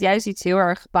onzekerheid juist iets heel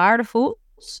erg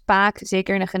waardevols. Vaak,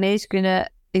 zeker in de geneeskunde,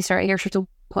 is er eerst toch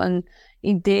een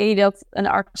idee dat een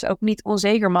arts ook niet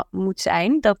onzeker moet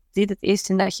zijn. Dat dit het is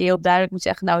en dat je heel duidelijk moet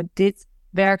zeggen, dit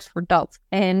werkt voor dat.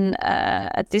 En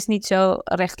het is niet zo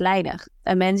rechtlijnig.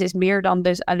 Een mens is meer dan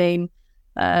dus alleen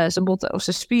zijn botten of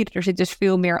zijn spieren. Er zit dus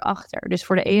veel meer achter. Dus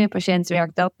voor de ene patiënt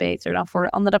werkt dat beter dan voor de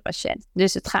andere patiënt.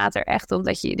 Dus het gaat er echt om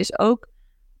dat je dus ook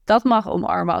dat mag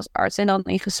omarmen als arts. En dan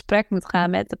in gesprek moet gaan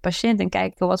met de patiënt en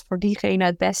kijken wat voor diegene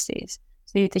het beste is.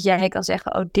 Dus niet dat jij kan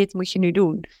zeggen, oh, dit moet je nu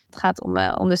doen. Het gaat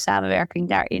om de samenwerking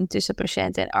daarin tussen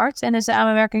patiënt en arts. En de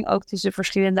samenwerking ook tussen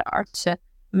verschillende artsen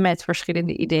met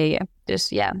verschillende ideeën. Dus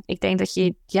ja, ik denk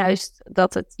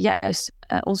dat het juist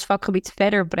ons vakgebied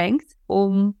verder brengt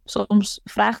om soms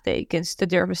vraagtekens te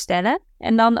durven stellen.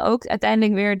 En dan ook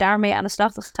uiteindelijk weer daarmee aan de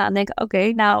slag te gaan en denken,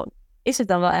 oké, nou, is het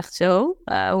dan wel echt zo?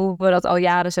 Hoe we dat al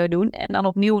jaren zo doen. En dan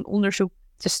opnieuw een onderzoek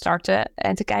te starten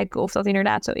en te kijken of dat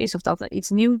inderdaad zo is. Of dat er iets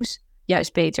nieuws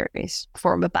juist beter is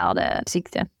voor een bepaalde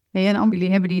ziekte. En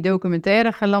jullie hebben die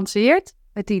documentaire gelanceerd.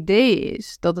 Het idee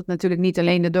is dat het natuurlijk niet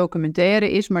alleen de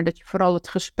documentaire is, maar dat je vooral het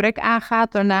gesprek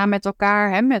aangaat daarna met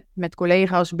elkaar, hè, met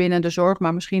collega's binnen de zorg,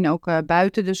 maar misschien ook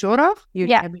buiten de zorg.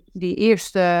 Jullie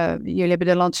hebben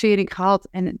de lancering gehad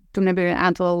en toen hebben jullie een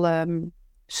aantal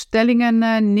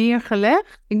stellingen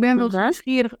neergelegd. Ik ben wel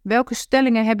nieuwsgierig, welke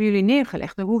stellingen hebben jullie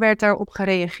neergelegd en hoe werd daarop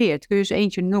gereageerd? Kun je eens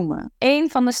eentje noemen? Een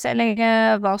van de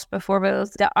stellingen was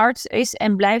bijvoorbeeld, de arts is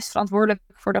en blijft verantwoordelijk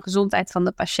voor de gezondheid van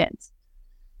de patiënt.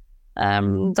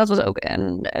 Dat was ook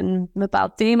een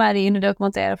bepaald thema die in de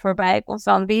documentaire voorbij komt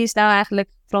van wie is nou eigenlijk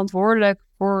verantwoordelijk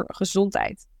voor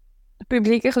gezondheid?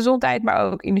 Publieke gezondheid,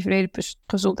 maar ook individuele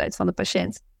gezondheid van de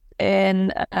patiënt.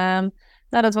 En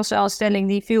dat was wel een stelling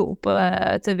die veel op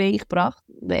teweeg bracht.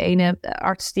 De ene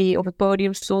arts die op het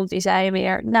podium stond, die zei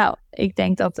meer, nou, ik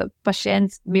denk dat de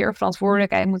patiënt meer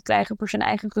verantwoordelijkheid moet krijgen voor zijn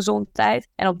eigen gezondheid.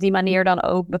 En op die manier dan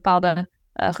ook bepaalde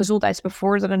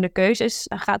gezondheidsbevorderende keuzes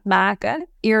gaat maken.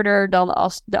 Eerder dan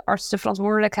als de arts de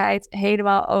verantwoordelijkheid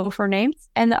helemaal overneemt.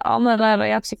 En de andere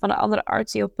reactie van de andere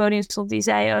arts die op het podium stond, die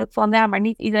zei ook van, ja, maar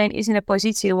niet iedereen is in de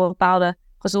positie om bepaalde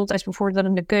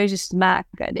gezondheidsbevorderende keuzes te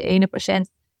maken. De ene patiënt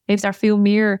heeft daar veel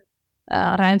meer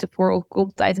ruimte voor of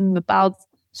komt uit een bepaald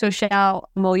sociaal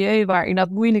milieu waarin dat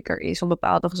moeilijker is om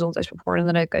bepaalde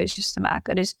gezondheidsbevorderende keuzes te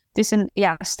maken. Dus het is een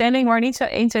stelling waar niet zo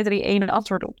 1, 2, 3, 1 een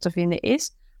antwoord op te vinden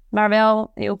is, maar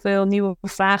wel heel veel nieuwe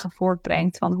vragen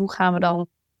voortbrengt van hoe gaan we dan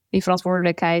die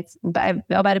verantwoordelijkheid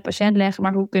wel bij de patiënt leggen,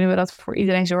 maar hoe kunnen we dat voor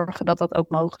iedereen zorgen dat dat ook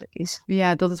mogelijk is.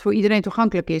 Ja, dat het voor iedereen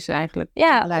toegankelijk is eigenlijk.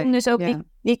 Ja, om dus ook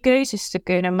die keuzes te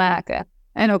kunnen maken.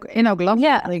 En ook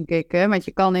lastig, denk ik. Hè? Want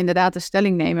je kan inderdaad een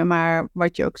stelling nemen, maar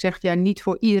wat je ook zegt, ja, niet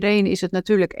voor iedereen is het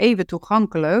natuurlijk even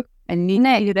toegankelijk. En niet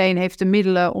iedereen heeft de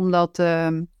middelen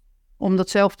om dat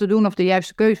zelf te doen of de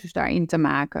juiste keuzes daarin te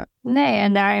maken. Nee,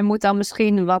 en daarin moet dan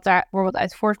misschien wat daar bijvoorbeeld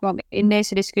uit voortkwam in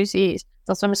deze discussie is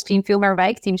dat we misschien veel meer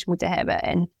wijkteams moeten hebben.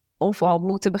 En of al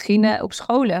moeten beginnen op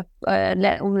scholen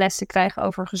om les te krijgen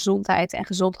over gezondheid en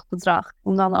gezond gedrag.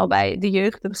 Om dan al bij de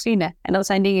jeugd te beginnen. En dat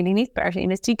zijn dingen die niet per se in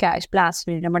het ziekenhuis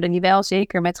plaatsvinden, maar die wel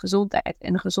zeker met gezondheid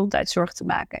en de gezondheidszorg te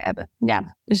maken hebben.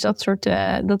 Ja, dus dat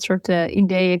soort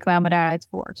ideeën kwamen daaruit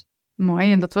voort.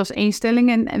 Mooi, en dat was 1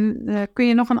 stelling. En kun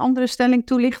je nog een andere stelling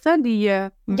toelichten die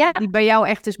bij jou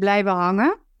echt is blijven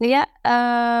hangen? Ja,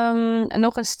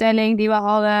 nog een stelling die we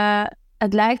hadden.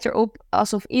 Het lijkt erop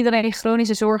alsof iedereen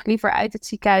chronische zorg liever uit het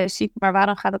ziekenhuis ziet, maar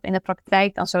waarom gaat dat in de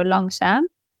praktijk dan zo langzaam?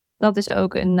 Dat is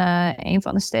ook een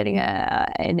van de stellingen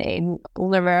en een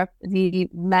onderwerp die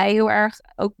mij heel erg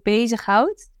ook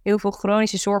bezighoudt. Heel veel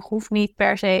chronische zorg hoeft niet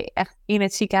per se echt in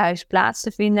het ziekenhuis plaats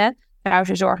te vinden. Trouwens,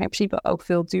 de zorg in principe ook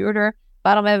veel duurder.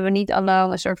 Waarom hebben we niet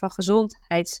allemaal een soort van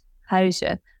gezondheidshuizen?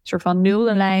 Een soort van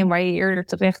nulde lijn waar je eerder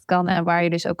terecht kan en waar je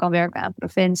dus ook kan werken aan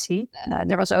preventie.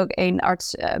 Er was ook 1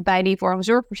 arts bij die voor een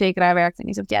zorgverzekeraar werkte.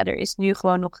 En die zei, er is nu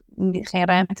gewoon nog geen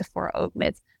ruimte voor, ook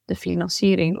met de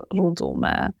financiering rondom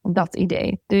dat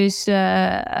idee. Dus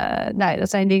dat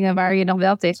zijn dingen waar je dan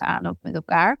wel tegenaan loopt met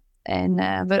elkaar. En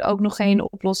we ook nog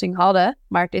geen oplossing hadden.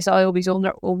 Maar het is al heel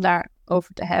bijzonder om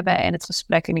daarover te hebben en het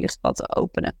gesprek in ieder geval te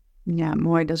openen. Ja,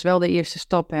 mooi. Dat is wel de eerste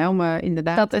stap, hè, om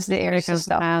inderdaad... Dat is de eerste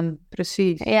stap.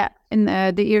 Precies. Ja. En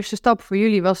de eerste stap voor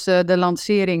jullie was de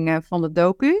lancering van de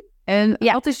docu. En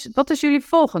wat is jullie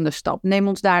volgende stap? Neem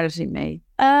ons daar eens in mee.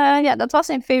 Dat was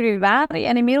in februari.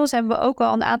 En inmiddels hebben we ook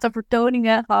al een aantal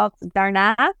vertoningen gehad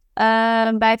daarna.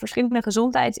 Bij verschillende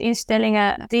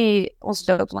gezondheidsinstellingen die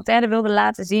onze documentaire wilden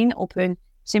laten zien op hun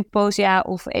symposia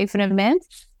of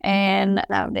evenement. En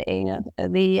de ene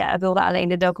die wilde alleen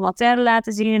de documentaire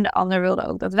laten zien. En de ander wilde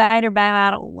ook dat wij erbij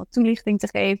waren om wat toelichting te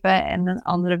geven. En een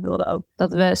andere wilde ook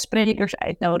dat we sprekers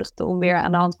uitnodigden om weer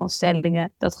aan de hand van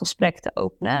stellingen dat gesprek te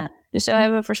openen. Dus zo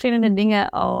hebben we verschillende dingen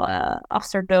al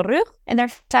achter de rug. En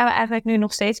daar zijn we eigenlijk nu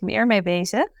nog steeds meer mee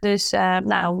bezig. Dus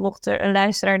mocht er een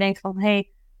luisteraar denken van, hey,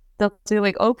 dat wil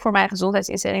ik ook voor mijn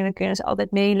gezondheidsinstelling. Dan kunnen ze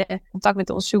altijd mailen, contact met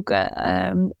ons zoeken.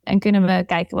 En kunnen we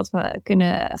kijken wat we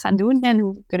kunnen gaan doen en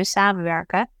hoe we kunnen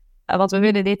samenwerken. Want we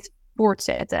willen dit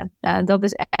voortzetten. Dat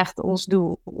is echt ons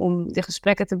doel. Om de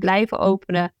gesprekken te blijven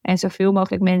openen. En zoveel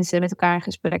mogelijk mensen met elkaar in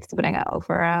gesprek te brengen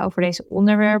over deze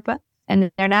onderwerpen.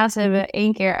 En daarnaast hebben we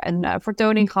 1 keer een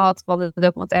vertoning gehad van de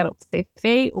documentaire op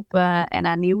tv, op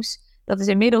NA Nieuws. Dat is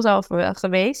inmiddels al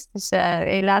geweest. Dus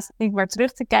helaas niet meer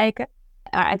terug te kijken.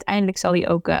 Maar uiteindelijk zal die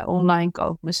ook online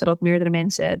komen, zodat meerdere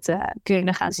mensen het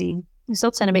kunnen gaan zien. Dus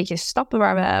dat zijn een beetje stappen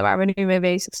waar we nu mee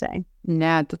bezig zijn.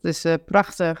 Ja, dat is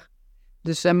prachtig.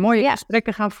 Dus mooie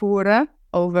gesprekken gaan voeren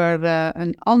over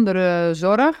een andere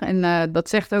zorg. En dat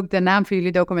zegt ook de naam van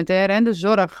jullie documentaire, hè? De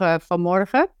zorg van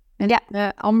morgen.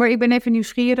 En Amber, ik ben even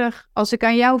nieuwsgierig. Als ik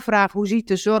aan jou vraag, hoe ziet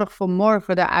de zorg van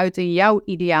morgen eruit in jouw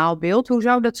ideaalbeeld? Hoe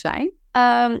zou dat zijn?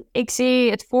 Ik zie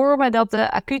het voor me dat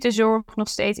de acute zorg nog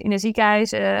steeds in de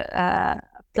ziekenhuizen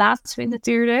plaatsvindt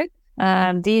natuurlijk.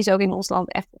 Die is ook in ons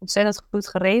land echt ontzettend goed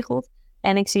geregeld.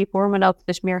 En ik zie voor me dat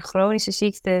dus meer chronische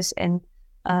ziektes en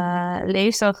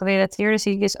leefstijlgerelateerde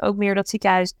ziektes ook meer dat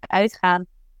ziekenhuis uitgaan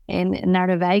en naar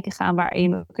de wijken gaan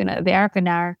waarin we kunnen werken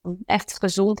naar echt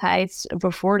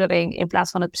gezondheidsbevordering in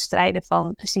plaats van het bestrijden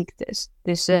van ziektes.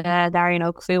 Dus daarin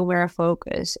ook veel meer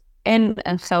focus en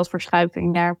een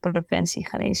geldverschuiving naar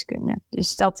preventiegeneeskunde.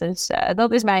 Dus dat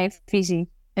is mijn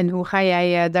visie. En hoe ga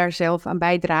jij daar zelf aan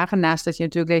bijdragen? Naast dat je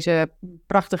natuurlijk deze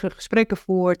prachtige gesprekken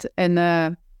voert en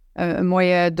een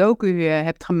mooie docu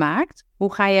hebt gemaakt.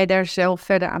 Hoe ga jij daar zelf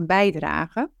verder aan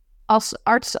bijdragen? Als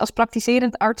arts, als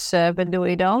praktiserend arts bedoel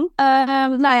je dan?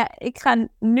 Ik ga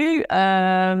nu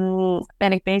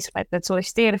ben ik bezig met het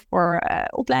solliciteren voor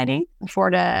opleiding.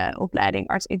 Voor de opleiding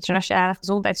Arts Internationale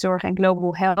Gezondheidszorg en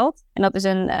Global Health. En dat is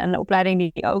een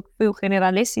opleiding die ook veel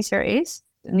generalistischer is.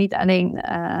 Niet alleen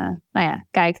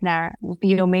kijkt naar het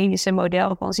biomedische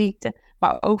model van ziekte,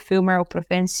 maar ook veel meer op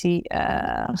preventie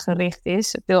gericht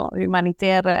is. Veel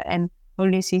humanitaire en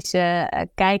holistische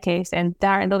kijk heeft. En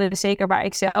dat is zeker waar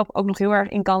ik zelf ook nog heel erg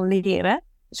in kan leren.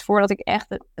 Dus voordat ik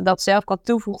echt dat zelf kan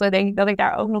toevoegen, denk ik dat ik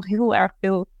daar ook nog heel erg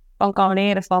veel van kan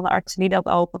leren van de artsen die dat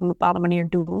al op een bepaalde manier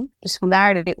doen. Dus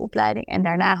vandaar de opleiding. En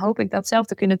daarna hoop ik dat zelf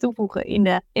te kunnen toevoegen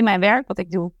in mijn werk wat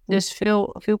ik doe. Dus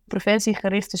veel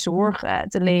preventiegerichte zorg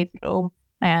te leveren om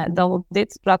dan op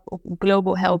dit vlak op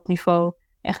global health niveau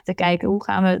echt te kijken hoe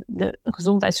gaan we de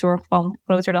gezondheidszorg van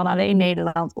groter dan alleen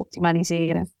Nederland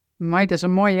optimaliseren. Mooi, dat is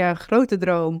een mooie grote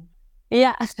droom.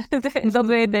 Ja, dat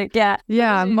weet ik, ja.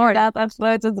 Ja, mooi. Inderdaad een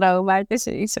grote droom, maar het is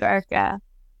iets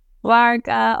waar ik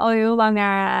al heel lang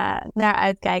naar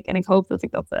uitkijk. En ik hoop dat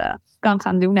ik dat kan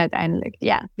gaan doen uiteindelijk,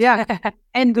 ja. Ja,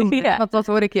 en doen, want dat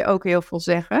hoor ik je ook heel veel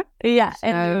zeggen. Ja,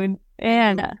 en doen.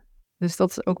 Ja. Dus dat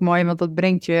is ook mooi, want dat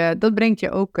brengt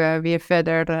je ook weer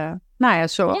verder.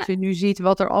 Zoals je nu ziet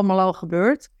wat er allemaal al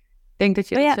gebeurt. Ik denk dat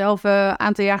je het zelf een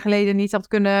aantal jaar geleden niet had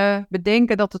kunnen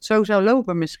bedenken dat het zo zou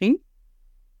lopen misschien.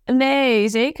 Nee,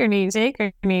 zeker niet.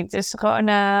 Het is gewoon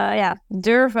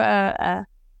durven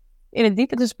in het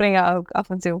diepe te springen ook af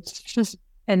en toe.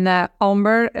 En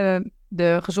Amber,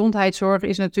 de gezondheidszorg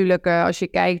is natuurlijk, als je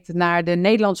kijkt naar de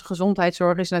Nederlandse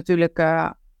gezondheidszorg, is natuurlijk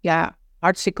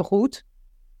hartstikke goed.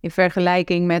 In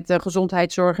vergelijking met de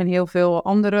gezondheidszorg in heel veel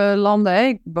andere landen. Hè.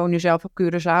 Ik woon nu zelf op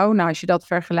Curaçao. Nou, als je dat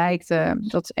vergelijkt,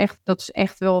 dat is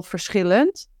echt wel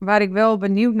verschillend. Waar ik wel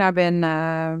benieuwd naar ben,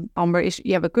 Amber, is...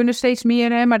 Ja, we kunnen steeds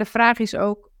meer, hè, maar de vraag is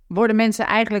ook... Worden mensen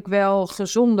eigenlijk wel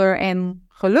gezonder en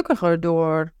gelukkiger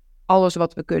door alles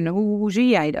wat we kunnen? Hoe zie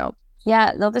jij dat?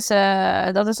 Ja,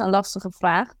 dat is een lastige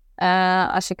vraag.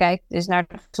 Als je kijkt dus naar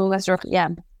de gezondheidszorg... Ja,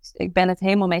 ik ben het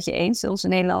helemaal met je eens. Onze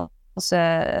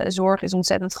Nederlandse zorg is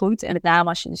ontzettend goed. En met name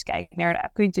als je dus kijkt naar de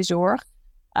acute zorg.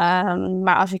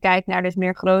 Maar als je kijkt naar dus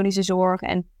meer chronische zorg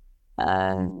en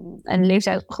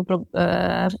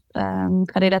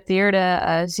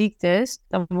leeftijdsgerelateerde ziektes,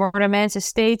 dan worden mensen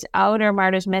steeds ouder,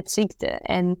 maar dus met ziekte.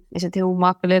 En is het heel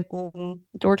makkelijk om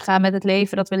door te gaan met het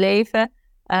leven dat we leven.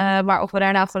 Maar of we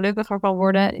daar nou gelukkiger van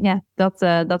worden, ja,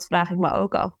 dat vraag ik me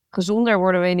ook af. Gezonder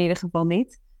worden we in ieder geval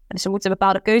niet. Dus er moeten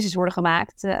bepaalde keuzes worden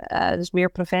gemaakt, dus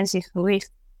meer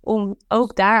preventiegericht, om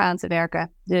ook daaraan te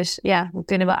werken. Dus ja, we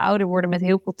kunnen wel ouder worden met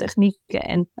heel veel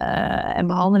technieken en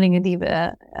behandelingen die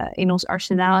we in ons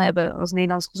arsenaal hebben als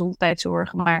Nederlandse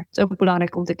gezondheidszorg. Maar het is ook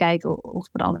belangrijk om te kijken of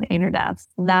we dan inderdaad,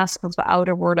 naast dat we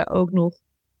ouder worden, ook nog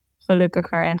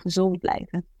gelukkiger en gezond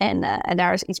blijven. En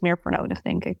daar is iets meer voor nodig,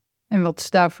 denk ik. En wat is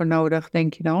daarvoor nodig,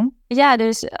 denk je dan? Ja,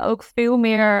 dus ook veel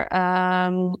meer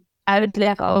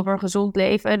uitleggen over gezond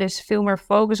leven. Dus veel meer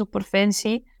focus op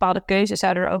preventie. Bepaalde keuzes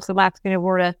zouden er ook gemaakt kunnen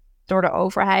worden door de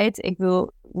overheid.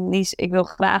 Ik wil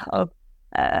graag ook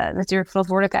natuurlijk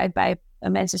verantwoordelijkheid bij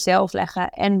mensen zelf leggen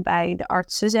en bij de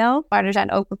artsen zelf. Maar er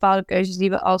zijn ook bepaalde keuzes die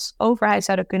we als overheid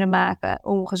zouden kunnen maken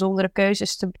om gezondere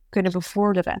keuzes te kunnen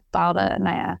bevorderen. Bepaalde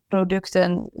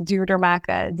producten duurder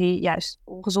maken die juist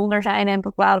ongezonder zijn en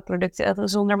bepaalde producten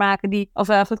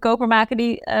goedkoper maken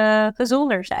die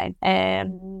gezonder zijn.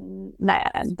 En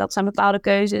dat zijn bepaalde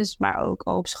keuzes, maar ook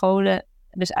op scholen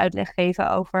dus uitleg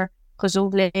geven over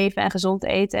gezond leven en gezond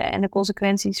eten en de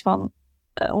consequenties van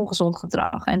ongezond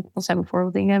gedrag. En dat zijn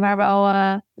bijvoorbeeld dingen waar we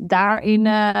al daarin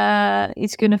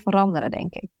iets kunnen veranderen,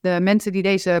 denk ik. De mensen die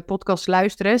deze podcast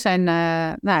luisteren zijn,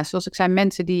 zoals ik zei,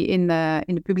 mensen die in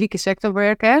de publieke sector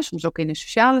werken, soms ook in de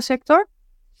sociale sector.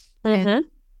 En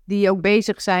die ook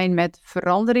bezig zijn met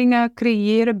veranderingen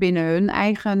creëren binnen hun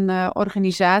eigen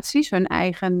organisaties, hun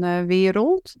eigen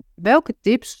wereld. Welke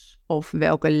tips of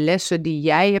welke lessen die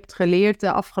jij hebt geleerd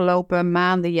de afgelopen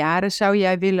maanden, jaren, zou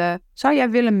jij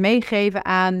willen meegeven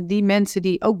aan die mensen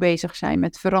die ook bezig zijn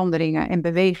met veranderingen en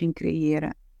beweging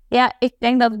creëren? Ja, ik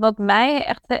denk dat wat mij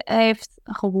echt heeft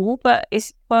geholpen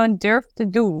is gewoon durf te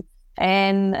doen.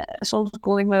 En soms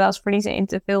kon ik me wel eens verliezen in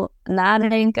te veel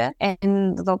nadenken.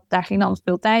 En daar ging dan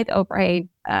veel tijd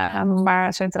overheen.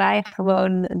 Maar zodra je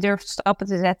gewoon durft stappen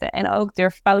te zetten en ook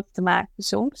durft fouten te maken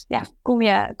soms, kom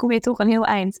je toch een heel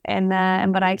eind en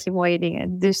bereik je mooie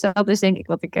dingen. Dus dat is denk ik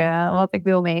wat ik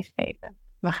wil meegeven.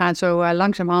 We gaan zo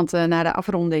langzamerhand naar de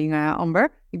afronding,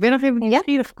 Amber. Ik ben nog even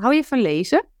nieuwsgierig. Hou je van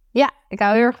lezen? Ja, ik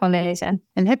hou heel erg van lezen.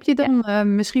 En heb je dan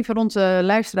misschien voor onze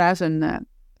luisteraars een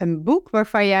boek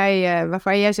waarvan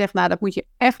jij zegt, dat moet je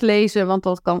echt lezen, want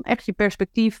dat kan echt je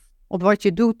perspectief op wat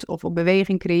je doet of op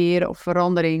beweging creëren of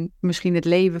verandering, misschien het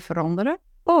leven veranderen?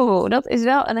 Dat is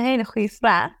wel een hele goede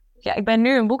vraag. Ja, ik ben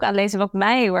nu een boek aan het lezen wat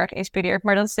mij heel erg inspireert,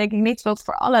 maar dat is denk ik niet wat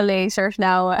voor alle lezers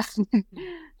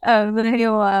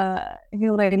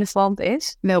heel relevant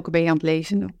is. Welke ben je aan het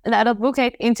lezen? Dat boek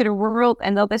heet Into the World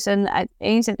en dat is een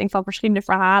uiteenzetting van verschillende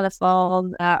verhalen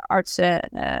van artsen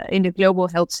in de global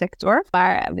health sector.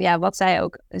 Maar wat zij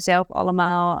ook zelf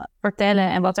allemaal vertellen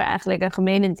en wat er eigenlijk een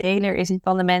gemene deler is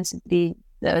van de mensen die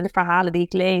de verhalen die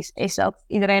ik lees, is dat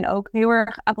iedereen ook heel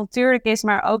erg avontuurlijk is,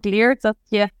 maar ook leert dat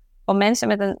je van mensen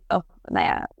met een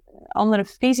andere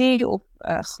visie of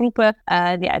groepen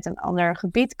die uit een ander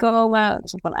gebied komen,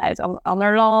 dus vanuit een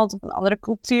ander land of een andere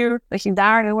cultuur, dat je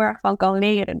daar heel erg van kan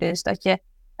leren. Dus dat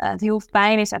het heel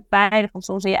fijn is en veilig om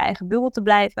soms in je eigen bubbel te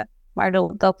blijven, maar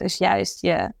dat dus juist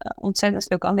je ontzettend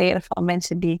veel kan leren van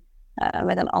mensen die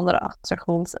met een andere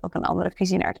achtergrond of een andere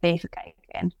visie naar het leven kijken.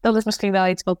 En dat is misschien wel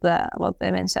iets wat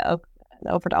de mensen ook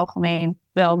over het algemeen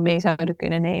wel mee zouden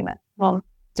kunnen nemen. Want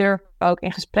durf ook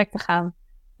in gesprek te gaan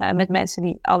met mensen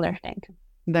die anders denken.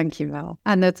 Dankjewel.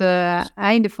 Aan het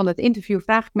einde van het interview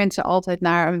vraag ik mensen altijd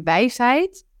naar een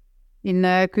wijsheid. In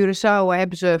Curaçao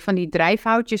hebben ze van die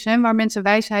drijfhoutjes waar mensen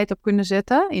wijsheid op kunnen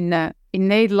zetten. In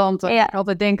Nederland ik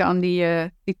altijd denken aan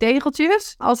die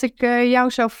tegeltjes. Als ik jou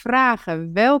zou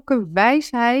vragen, welke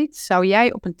wijsheid zou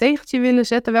jij op een tegeltje willen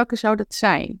zetten? Welke zou dat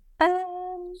zijn?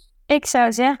 Ik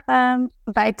zou zeggen,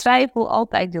 bij twijfel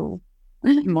altijd doen.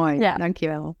 Mooi,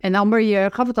 dankjewel. En Amber, je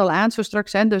gaf het al aan zo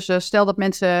straks. Dus stel dat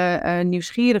mensen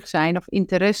nieuwsgierig zijn of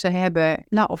interesse hebben,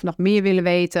 of nog meer willen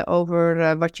weten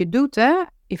over wat je doet. Hè?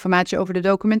 Informatie over de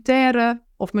documentaire,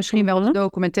 of misschien wel de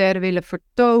documentaire willen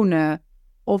vertonen,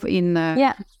 of in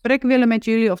gesprek willen met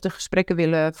jullie, of de gesprekken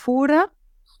willen voeren.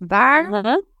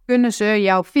 Waar kunnen ze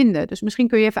jou vinden? Dus misschien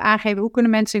kun je even aangeven, hoe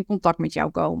kunnen mensen in contact met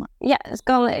jou komen? Ja, het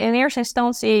kan in eerste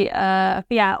instantie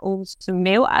via ons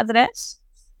mailadres.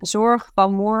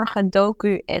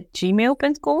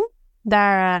 zorgvanmorgen@gmail.com.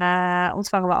 Daar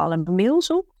ontvangen we alle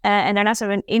mails op. En daarnaast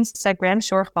hebben we een Instagram,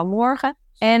 Zorg van Morgen.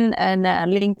 En een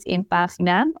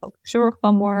LinkedIn-pagina, ook Zorg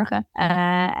van Morgen.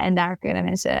 En daar kunnen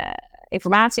mensen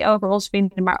informatie over ons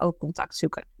vinden, maar ook contact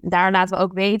zoeken. Daar laten we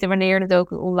ook weten wanneer de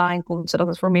docu online komt, zodat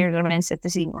het voor meerdere mensen te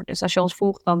zien wordt. Dus als je ons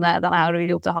volgt, dan houden we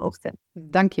jullie op de hoogte.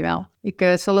 Dankjewel.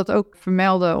 Ik zal het ook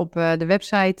vermelden op de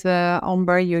website,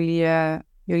 Amber, jullie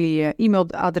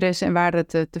e-mailadres en waar het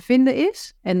te vinden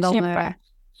is. En dan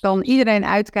kan iedereen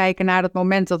uitkijken naar het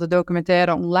moment dat de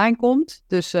documentaire online komt.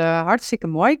 Dus hartstikke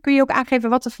mooi. Kun je ook aangeven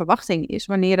wat de verwachting is,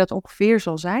 wanneer dat ongeveer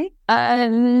zal zijn?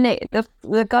 Nee, dat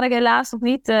kan ik helaas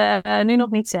nu nog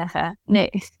niet zeggen. Nee.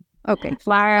 Oké.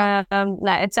 Maar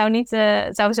het zou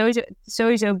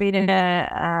sowieso binnen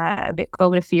de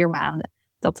komende 4 maanden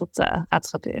dat gaat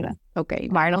gebeuren. Oké.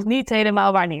 Maar nog niet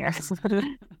helemaal wanneer.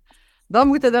 Dan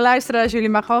moeten de luisteraars jullie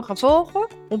maar gewoon gaan volgen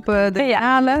op de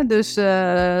kanalen. Dus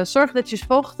zorg dat je ze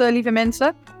volgt, lieve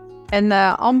mensen. En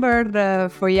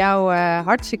Amber, voor jou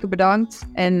hartstikke bedankt.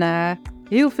 En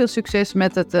heel veel succes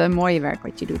met het mooie werk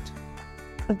wat je doet.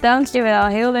 Dankjewel.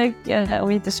 Heel leuk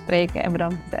om je te spreken en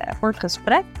bedankt voor het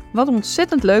gesprek. Wat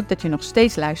ontzettend leuk dat je nog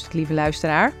steeds luistert, lieve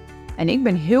luisteraar. En ik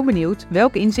ben heel benieuwd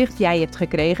welk inzicht jij hebt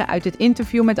gekregen uit het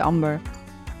interview met Amber.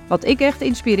 Wat ik echt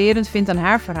inspirerend vind aan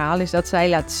haar verhaal is dat zij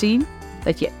laat zien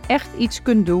dat je echt iets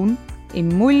kunt doen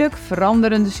in moeilijk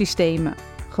veranderende systemen.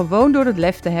 Gewoon door het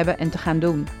lef te hebben en te gaan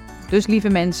doen. Dus lieve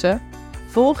mensen,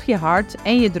 volg je hart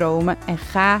en je dromen en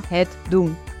ga het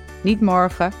doen. Niet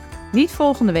morgen, niet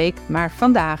volgende week, maar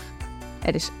vandaag.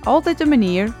 Er is altijd een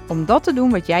manier om dat te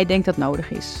doen wat jij denkt dat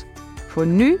nodig is. Voor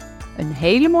nu een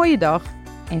hele mooie dag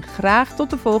en graag tot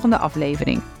de volgende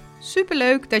aflevering.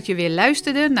 Superleuk dat je weer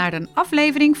luisterde naar een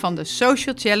aflevering van de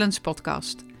Social Challenge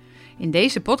podcast. In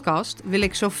deze podcast wil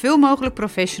ik zoveel mogelijk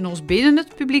professionals binnen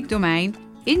het publiek domein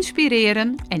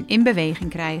inspireren en in beweging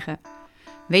krijgen.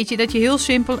 Weet je dat je heel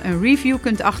simpel een review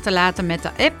kunt achterlaten met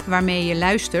de app waarmee je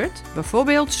luistert,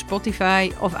 bijvoorbeeld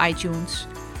Spotify of iTunes.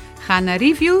 Ga naar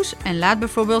reviews en laat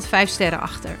bijvoorbeeld 5 sterren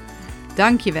achter.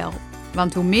 Dankjewel,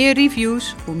 want hoe meer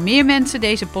reviews, hoe meer mensen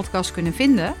deze podcast kunnen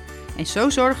vinden en zo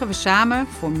zorgen we samen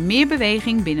voor meer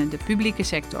beweging binnen de publieke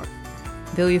sector.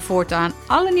 Wil je voortaan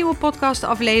alle nieuwe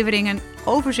podcastafleveringen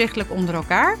overzichtelijk onder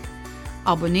elkaar?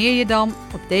 Abonneer je dan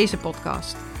op deze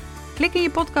podcast. Klik in je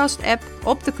podcast-app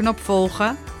op de knop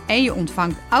volgen en je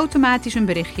ontvangt automatisch een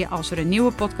berichtje als er een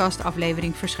nieuwe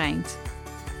podcastaflevering verschijnt.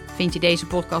 Vind je deze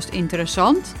podcast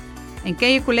interessant? En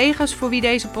ken je collega's voor wie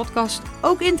deze podcast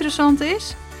ook interessant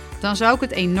is? Dan zou ik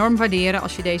het enorm waarderen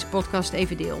als je deze podcast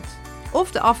even deelt.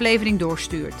 Of de aflevering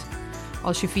doorstuurt.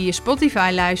 Als je via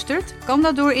Spotify luistert, kan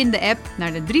dat door in de app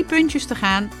naar de 3 puntjes te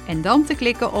gaan en dan te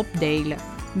klikken op delen.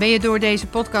 Ben je door deze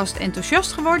podcast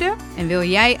enthousiast geworden en wil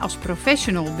jij als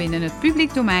professional binnen het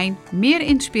publiek domein meer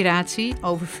inspiratie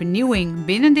over vernieuwing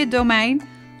binnen dit domein?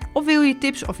 Of wil je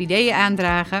tips of ideeën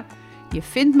aandragen? Je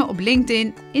vindt me op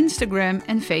LinkedIn, Instagram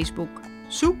en Facebook.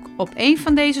 Zoek op een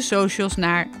van deze socials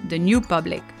naar The New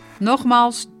Public.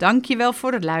 Nogmaals, dankjewel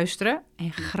voor het luisteren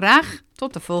en graag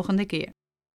tot de volgende keer.